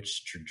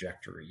which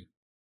trajectory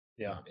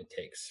it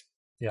takes.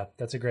 Yeah,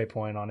 that's a great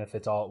point on if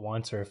it's all at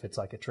once or if it's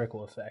like a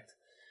trickle effect.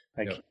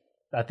 Like, Yep.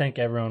 I think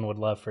everyone would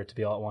love for it to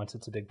be all at once.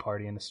 It's a big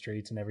party in the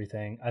streets and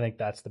everything. I think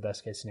that's the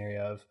best case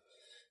scenario of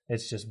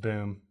it's just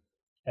boom.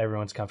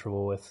 Everyone's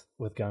comfortable with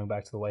going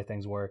back to the way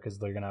things were because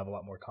they're going to have a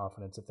lot more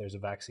confidence if there's a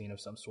vaccine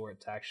of some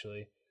sort to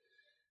actually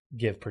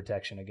give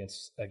protection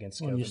against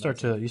Well, you start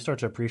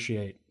to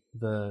appreciate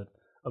the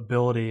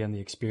ability and the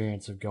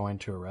experience of going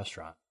to a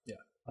restaurant. Yeah.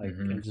 Like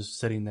and just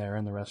sitting there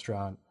in the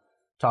restaurant,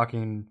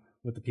 talking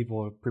with the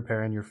people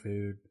preparing your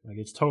food. Like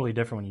it's totally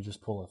different when you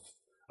just pull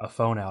a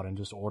phone out and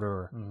just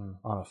order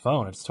on a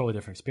phone. It's a totally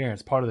different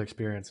experience. Part of the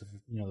experience of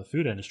the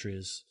food industry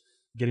is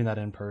getting that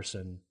in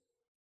person.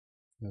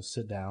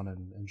 Sit down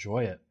and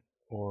enjoy it,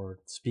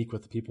 or speak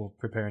with the people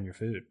preparing your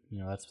food.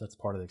 That's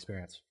part of the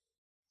experience.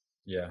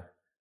 Yeah,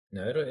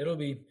 no, it'll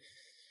be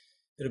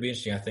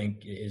interesting. I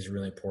think it is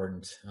really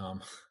important.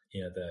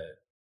 The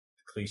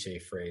cliche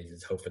phrase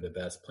is "hope for the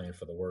best, plan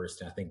for the worst."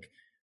 And I think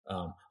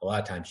a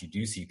lot of times you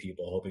do see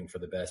people hoping for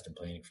the best and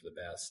planning for the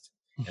best,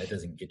 and it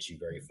doesn't get you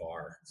very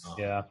far.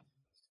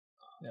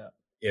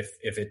 If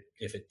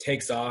it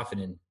takes off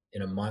and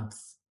in a month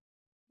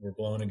we're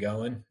blowing and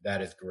going,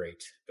 that is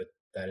great. But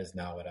that is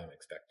not what I'm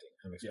expecting.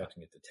 I'm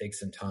expecting it to take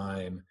some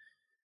time.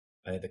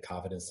 I think the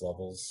confidence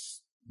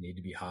levels need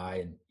to be high,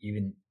 and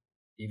even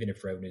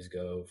if revenues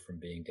go from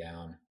being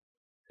down,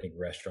 I think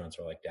restaurants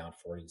are like down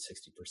 40 to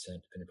 60%,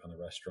 depending upon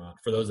the restaurant.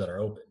 For those that are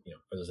open,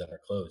 for those that are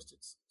closed,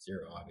 it's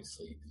zero,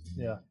 obviously.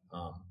 Yeah.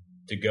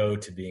 To go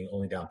to being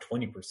only down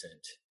 20%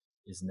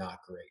 is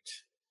not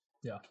great.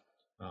 Yeah.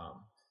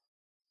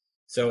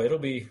 So it'll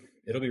be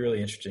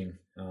really interesting.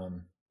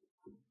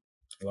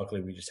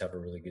 Luckily, we just have a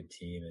really good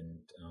team, and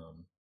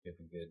we have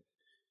a good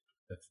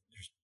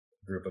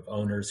group of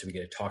owners who we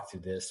get to talk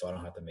through this, so I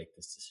don't have to make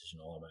this decision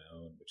all on my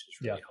own, which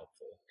is really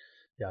helpful.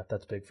 Yeah,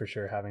 that's big for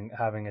sure.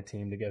 Having a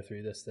team to go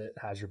through this that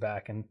has your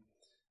back and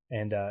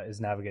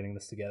is navigating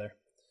this together.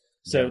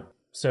 So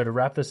to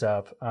wrap this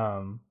up,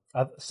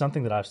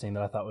 something that I've seen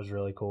that I thought was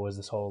really cool is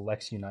this whole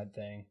Lex Unite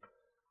thing,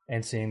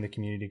 and seeing the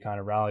community kind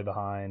of rally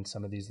behind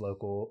some of these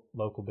local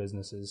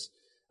businesses.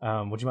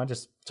 Would you mind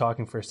just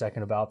talking for a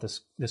second about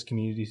this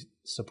community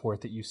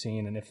support that you've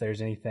seen, and if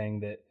there's anything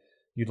that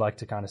you'd like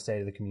to kind of say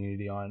to the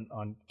community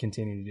on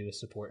continuing to do this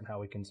support and how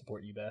we can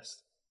support you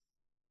best?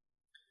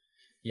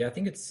 Yeah, I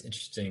think it's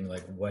interesting,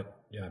 like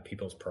what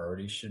people's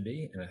priorities should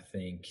be. And I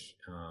think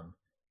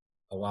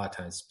a lot of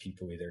times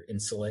people either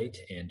insulate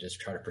and just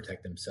try to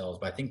protect themselves.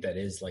 But I think that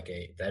is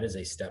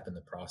a step in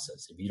the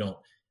process. If you don't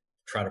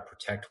try to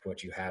protect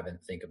what you have and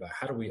think about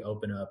how do we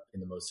open up in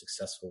the most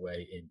successful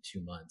way in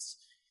 2 months,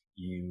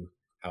 you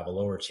have a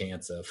lower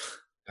chance of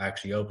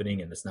actually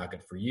opening, and it's not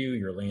good for you,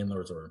 your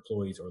landlords or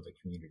employees or the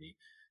community.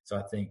 So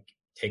I think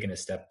taking a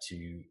step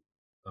to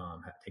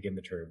take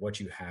inventory of what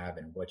you have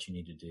and what you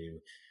need to do,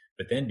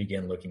 but then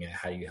begin looking at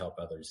how you help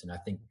others. And I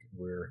think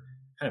we're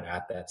kind of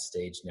at that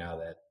stage now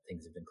that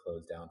things have been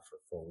closed down for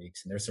 4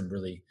 weeks. And there's some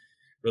really,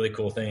 really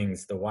cool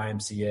things. The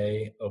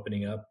YMCA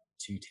opening up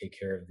to take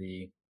care of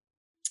the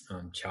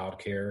child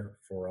care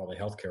for all the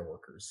healthcare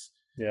workers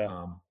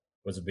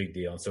was a big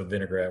deal. And so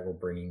Vinaigrette, we're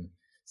bringing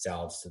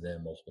salads to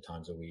them multiple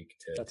times a week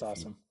That's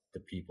awesome. The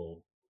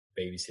people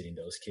babysitting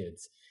those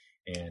kids.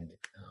 And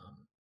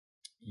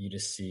you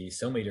just see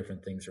so many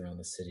different things around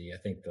the city. I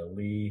think the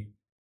Lee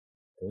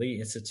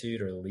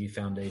Institute or the Lee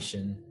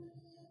Foundation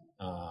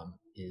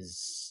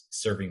is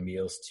serving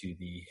meals to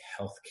the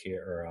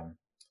healthcare or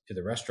to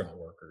the restaurant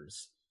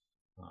workers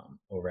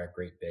over at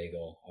Great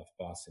Bagel off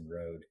Boston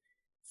Road,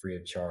 free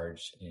of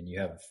charge. And you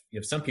have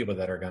some people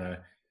that are going to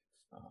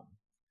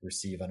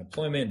receive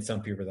unemployment, and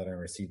some people that are going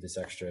to receive this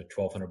extra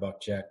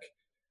 $1,200 check.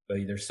 But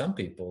there's some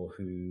people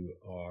who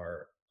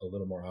are a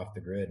little more off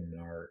the grid, and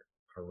our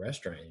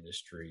restaurant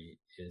industry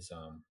is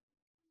a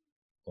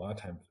lot of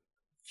times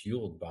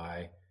fueled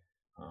by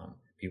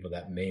people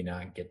that may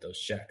not get those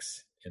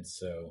checks. And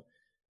so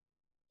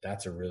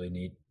that's a really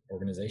neat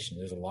organization.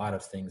 There's a lot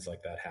of things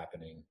like that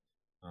happening.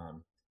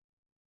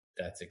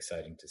 That's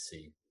exciting to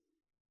see.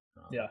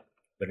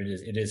 But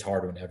it is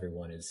hard when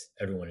everyone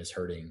is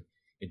hurting.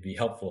 It'd be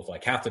helpful if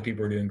like half the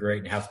people are doing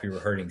great and half the people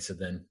are hurting. So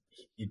then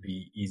it'd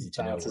be easy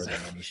to know where the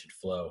money should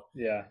flow.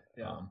 Yeah,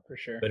 for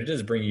sure. But it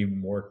does bring you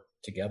more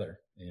together.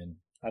 And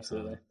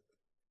absolutely.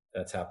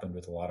 That's happened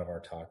with a lot of our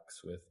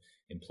talks with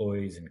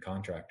employees and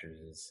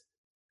contractors is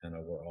and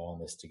we're all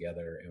in this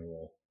together, and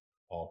we'll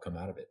all come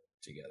out of it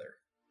together.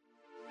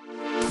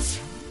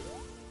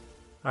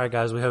 All right,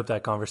 guys, we hope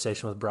that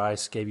conversation with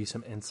Bryce gave you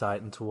some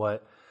insight into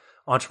what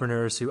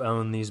entrepreneurs who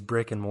own these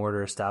brick and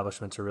mortar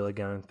establishments are really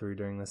going through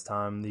during this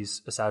time.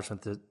 These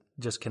establishments that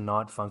just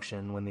cannot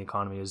function when the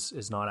economy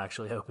is not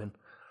actually open.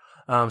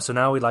 So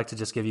now we'd like to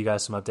just give you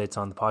guys some updates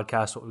on the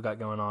podcast, what we've got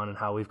going on, and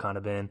how we've kind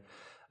of been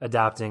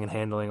adapting and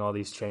handling all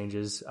these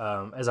changes.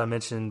 As I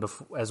mentioned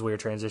before, as we were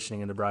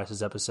transitioning into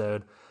Bryce's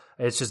episode,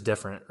 it's just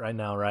different right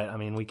now, right? I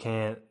mean, we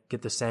can't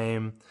get the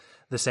same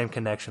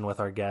connection with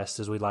our guests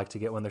as we'd like to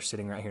get when they're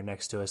sitting right here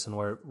next to us, and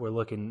we're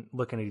looking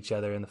at each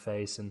other in the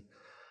face. And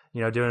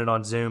doing it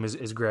on Zoom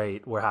is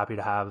great. We're happy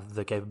to have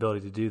the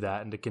capability to do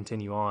that and to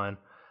continue on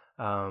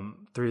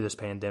through this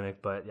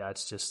pandemic. But yeah,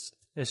 it's just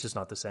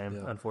not the same,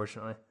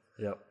 unfortunately.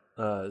 Yep.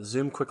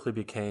 Zoom quickly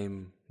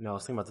became, I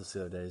was thinking about this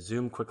the other day,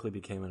 Zoom quickly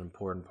became an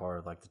important part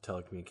of like the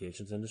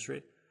telecommunications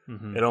industry.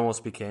 Mm-hmm. It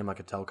almost became like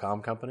a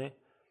telecom company.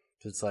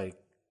 It's like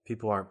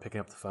people aren't picking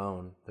up the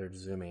phone, they're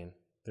Zooming.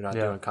 They're not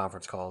doing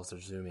conference calls, they're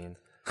Zooming.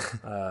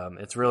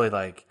 It's really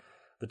like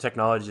the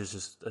technology is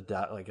just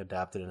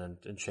adapted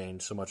and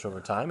changed so much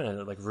over time, and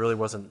it like really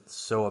wasn't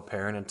so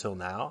apparent until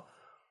now.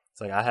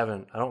 It's like I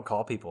don't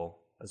call people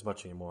as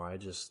much anymore. I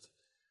just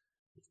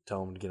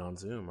tell them to get on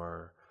Zoom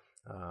or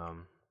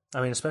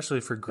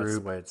especially for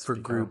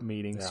group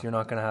meetings, you're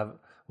not going to have,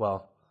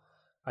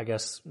 I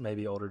guess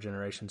maybe older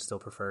generations still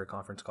prefer a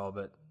conference call,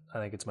 but I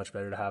think it's much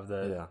better to have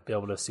be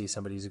able to see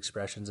somebody's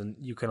expressions, and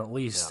you can at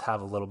least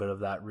have a little bit of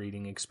that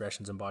reading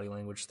expressions and body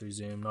language through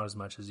Zoom, not as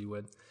much as you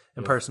would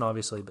in person,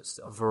 obviously, but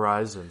still.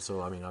 Verizon,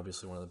 so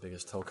obviously one of the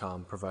biggest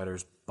telecom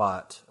providers,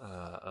 bought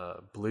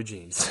Blue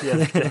Jeans.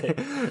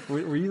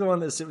 Were you the one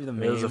that sent me the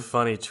meme? It was a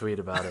funny tweet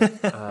about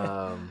it.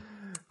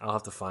 I'll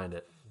have to find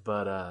it.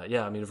 But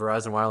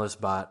Verizon Wireless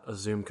bought a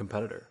Zoom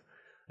competitor,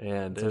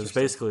 and it was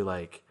basically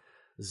like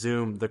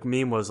Zoom. The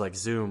meme was like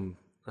Zoom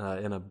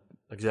in a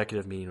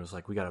executive meeting was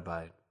like, we got to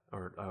buy,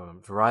 or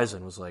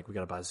Verizon was like, we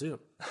got to buy Zoom.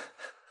 And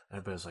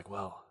everybody was like,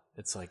 well,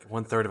 it's like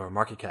 1/3 of our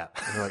market cap.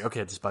 And they're like,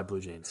 okay, just buy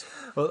Blue Jeans.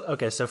 Well,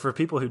 okay, so for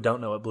people who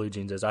don't know what Blue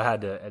Jeans is, I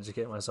had to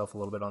educate myself a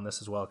little bit on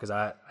this as well because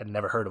I'd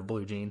never heard of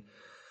Blue Jean.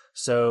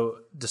 So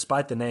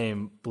despite the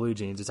name Blue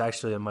Jeans, it's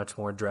actually a much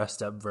more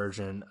dressed up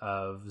version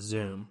of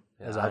Zoom,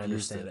 as I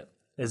understand it.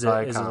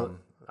 Viacom.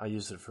 I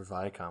used it for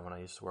Viacom when I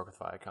used to work with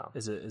Viacom.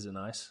 Is it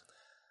nice?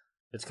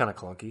 It's kind of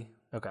clunky.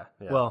 Okay.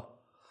 Yeah. Well,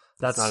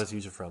 that's not as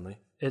user friendly.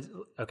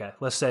 Okay.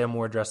 Let's say a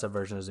more dressed up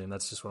version of Zoom.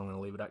 That's just what I'm going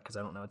to leave it at because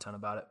I don't know a ton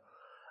about it.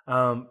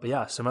 But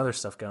yeah, some other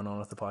stuff going on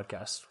with the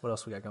podcast. What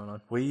else we got going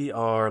on? We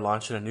are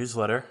launching a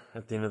newsletter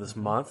at the end of this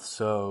month.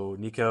 So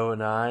Nico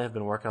and I have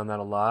been working on that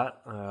a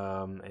lot,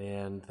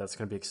 and that's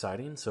going to be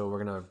exciting. So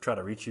we're going to try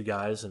to reach you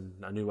guys in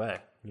a new way.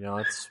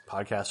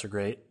 Podcasts are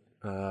great.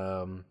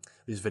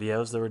 These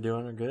videos that we're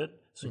doing are good,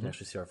 so you can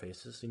actually see our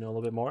faces, a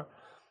little bit more.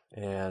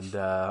 And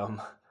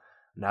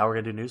now we're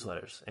going to do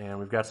newsletters, and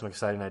we've got some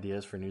exciting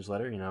ideas for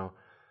newsletter.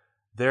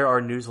 There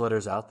are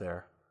newsletters out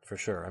there for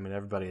sure.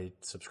 Everybody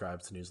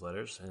subscribes to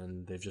newsletters,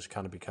 and they've just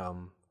kind of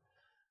become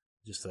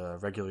just a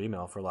regular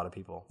email for a lot of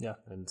people. Yeah.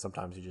 And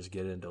sometimes you just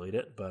get it and delete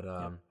it, but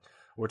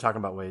we're talking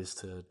about ways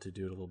to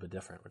do it a little bit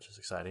different, which is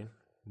exciting.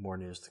 More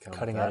news to come.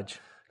 Cutting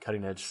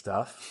edge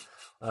stuff.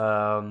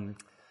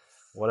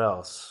 What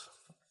else?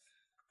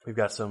 We've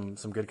got some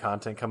good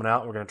content coming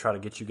out. We're going to try to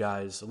get you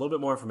guys a little bit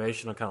more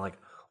information on kind of like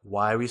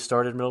why we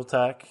started Middle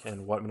Tech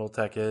and what Middle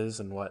Tech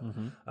is and what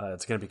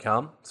it's going to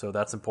become. So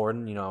that's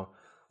important.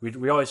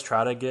 We always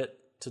try to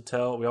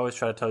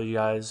tell you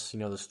guys,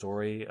 the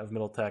story of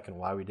Middle Tech and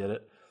why we did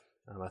it.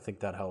 I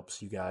think that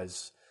helps you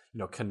guys,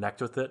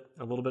 connect with it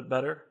a little bit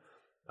better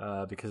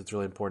because it's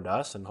really important to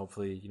us, and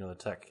hopefully, the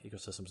tech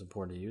ecosystem is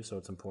important to you. So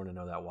it's important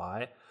to know that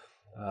why.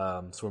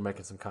 So we're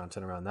making some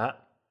content around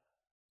that.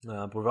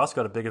 But we've also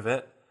got a big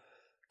event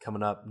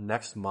coming up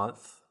next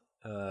month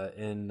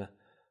in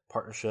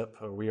partnership.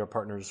 We are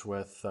partners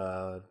with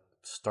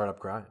Startup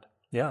Grind.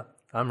 Yeah,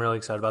 I'm really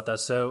excited about that.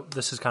 So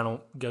this is kind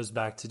of goes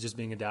back to just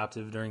being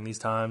adaptive during these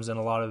times, and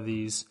a lot of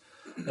these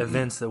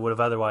events that would have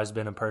otherwise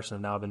been in person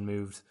have now been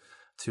moved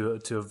to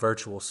a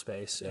virtual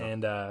space. Yeah.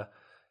 And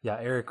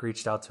Eric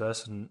reached out to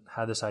us and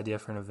had this idea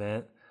for an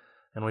event,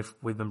 and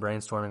we've been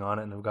brainstorming on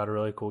it, and we've got a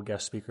really cool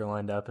guest speaker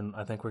lined up, and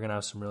I think we're gonna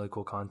have some really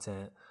cool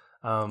content.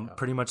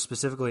 Pretty much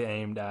specifically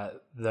aimed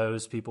at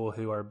those people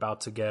who are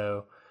about to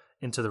go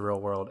into the real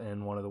world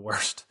in one of the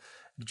worst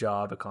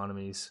job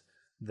economies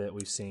that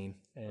we've seen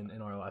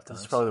in our lifetimes.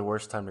 This is probably the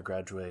worst time to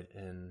graduate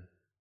in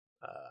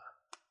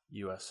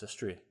U.S.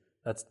 history.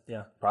 That's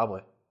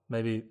probably.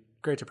 Maybe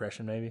Great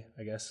Depression, maybe,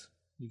 I guess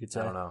you could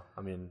say. I don't know.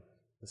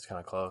 It's kind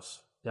of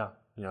close. Yeah.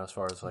 As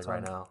far as like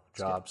right now,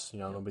 jobs,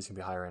 nobody's going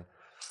to be hiring.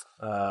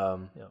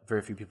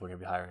 Very few people are going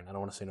to be hiring. I don't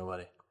want to say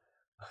nobody.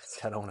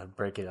 I don't want to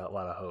break a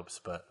lot of hopes,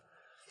 but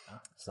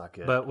it's not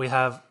good. But we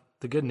have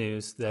the good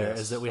news there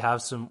is that we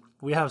have some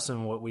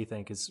what we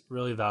think is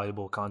really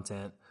valuable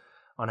content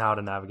on how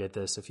to navigate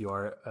this if you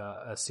are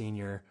a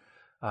senior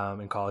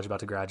in college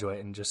about to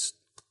graduate and just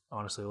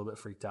honestly a little bit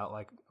freaked out,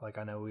 like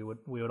I know we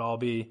would all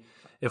be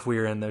if we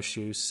were in those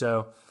shoes.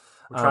 So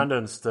we're trying to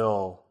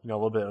instill, a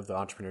little bit of the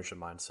entrepreneurship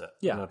mindset,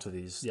 Yeah. To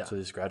these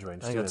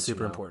graduating students. I think that's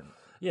super important.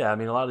 Yeah, I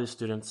mean, a lot of these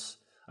students,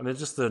 it's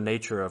just the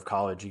nature of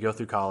college. You go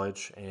through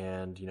college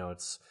and,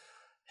 it's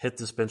hit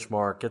this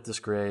benchmark, get this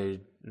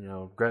grade,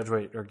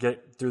 graduate or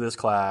get through this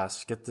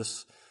class, get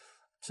this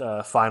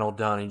final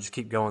done, and you just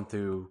keep going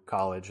through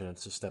college, and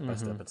it's just step by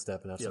step by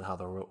step, and that's not how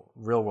the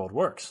real world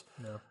works.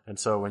 No. And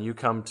so when you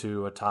come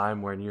to a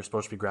time when you're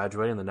supposed to be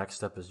graduating, the next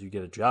step is you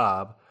get a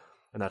job,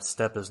 and that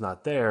step is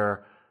not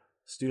there,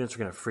 students are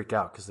going to freak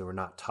out because they were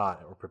not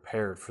taught or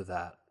prepared for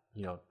that.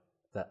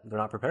 That they're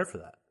not prepared for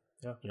that.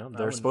 Yeah.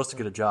 They're supposed to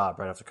get a job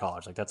right after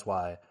college. Like that's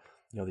why,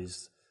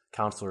 these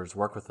counselors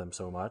work with them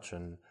so much,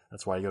 and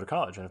that's why you go to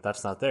college. And if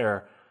that's not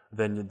there,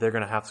 then they're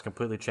going to have to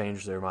completely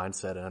change their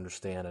mindset and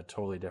understand a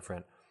totally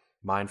different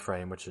mind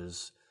frame, which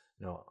is,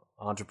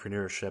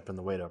 entrepreneurship and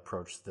the way to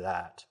approach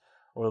that,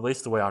 or at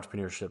least the way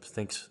entrepreneurship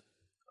thinks.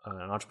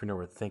 An entrepreneur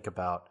would think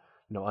about,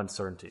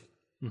 uncertainty.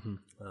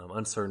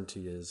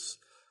 Uncertainty is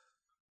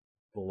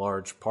a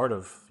large part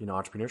of,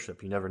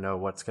 entrepreneurship. You never know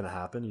what's going to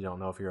happen. You don't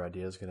know if your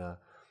idea is going to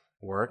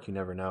work. You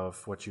never know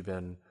if what you've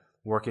been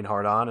working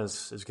hard on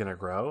is going to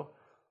grow.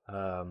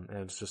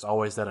 And it's just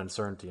always that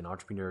uncertainty, and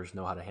entrepreneurs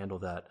know how to handle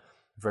that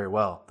very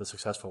well, the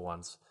successful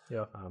ones.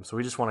 Yeah. So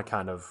we just want to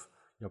kind of,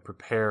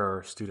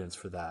 prepare students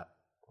for that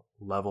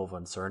level of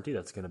uncertainty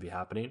that's going to be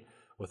happening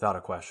without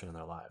a question in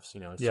their lives.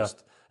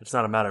 It's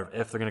not a matter of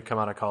if they're going to come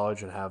out of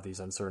college and have these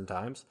uncertain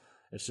times.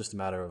 It's just a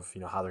matter of,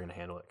 how they're going to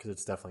handle it, because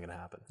it's definitely going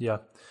to happen. Yeah.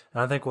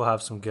 And I think we'll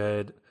have some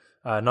good,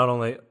 not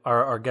only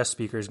our guest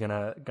speaker is going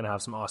to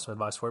have some awesome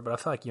advice for it, but I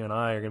feel like you and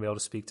I are going to be able to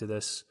speak to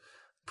this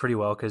pretty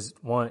well, because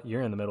one,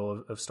 you're in the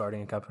middle of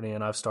starting a company,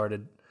 and I've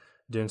started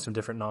doing some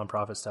different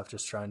nonprofit stuff,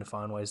 just trying to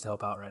find ways to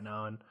help out right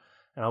now. And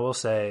I will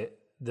say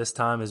this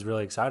time is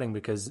really exciting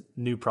because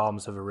new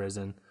problems have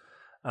arisen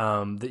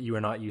that you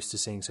are not used to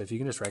seeing. So if you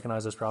can just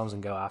recognize those problems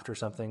and go after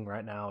something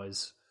right now,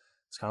 it's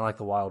kind of like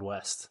the Wild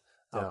West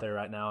out there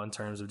right now in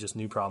terms of just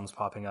new problems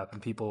popping up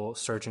and people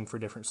searching for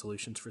different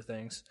solutions for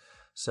things.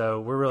 So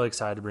we're really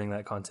excited to bring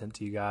that content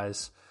to you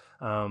guys.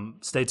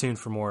 Stay tuned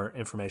for more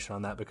information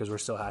on that, because we're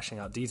still hashing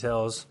out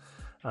details,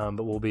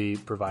 but we'll be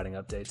providing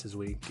updates as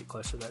we get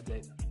closer to that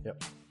date.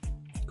 Yep.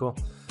 Cool.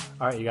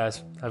 All right, you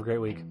guys, have a great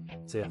week.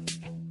 See ya.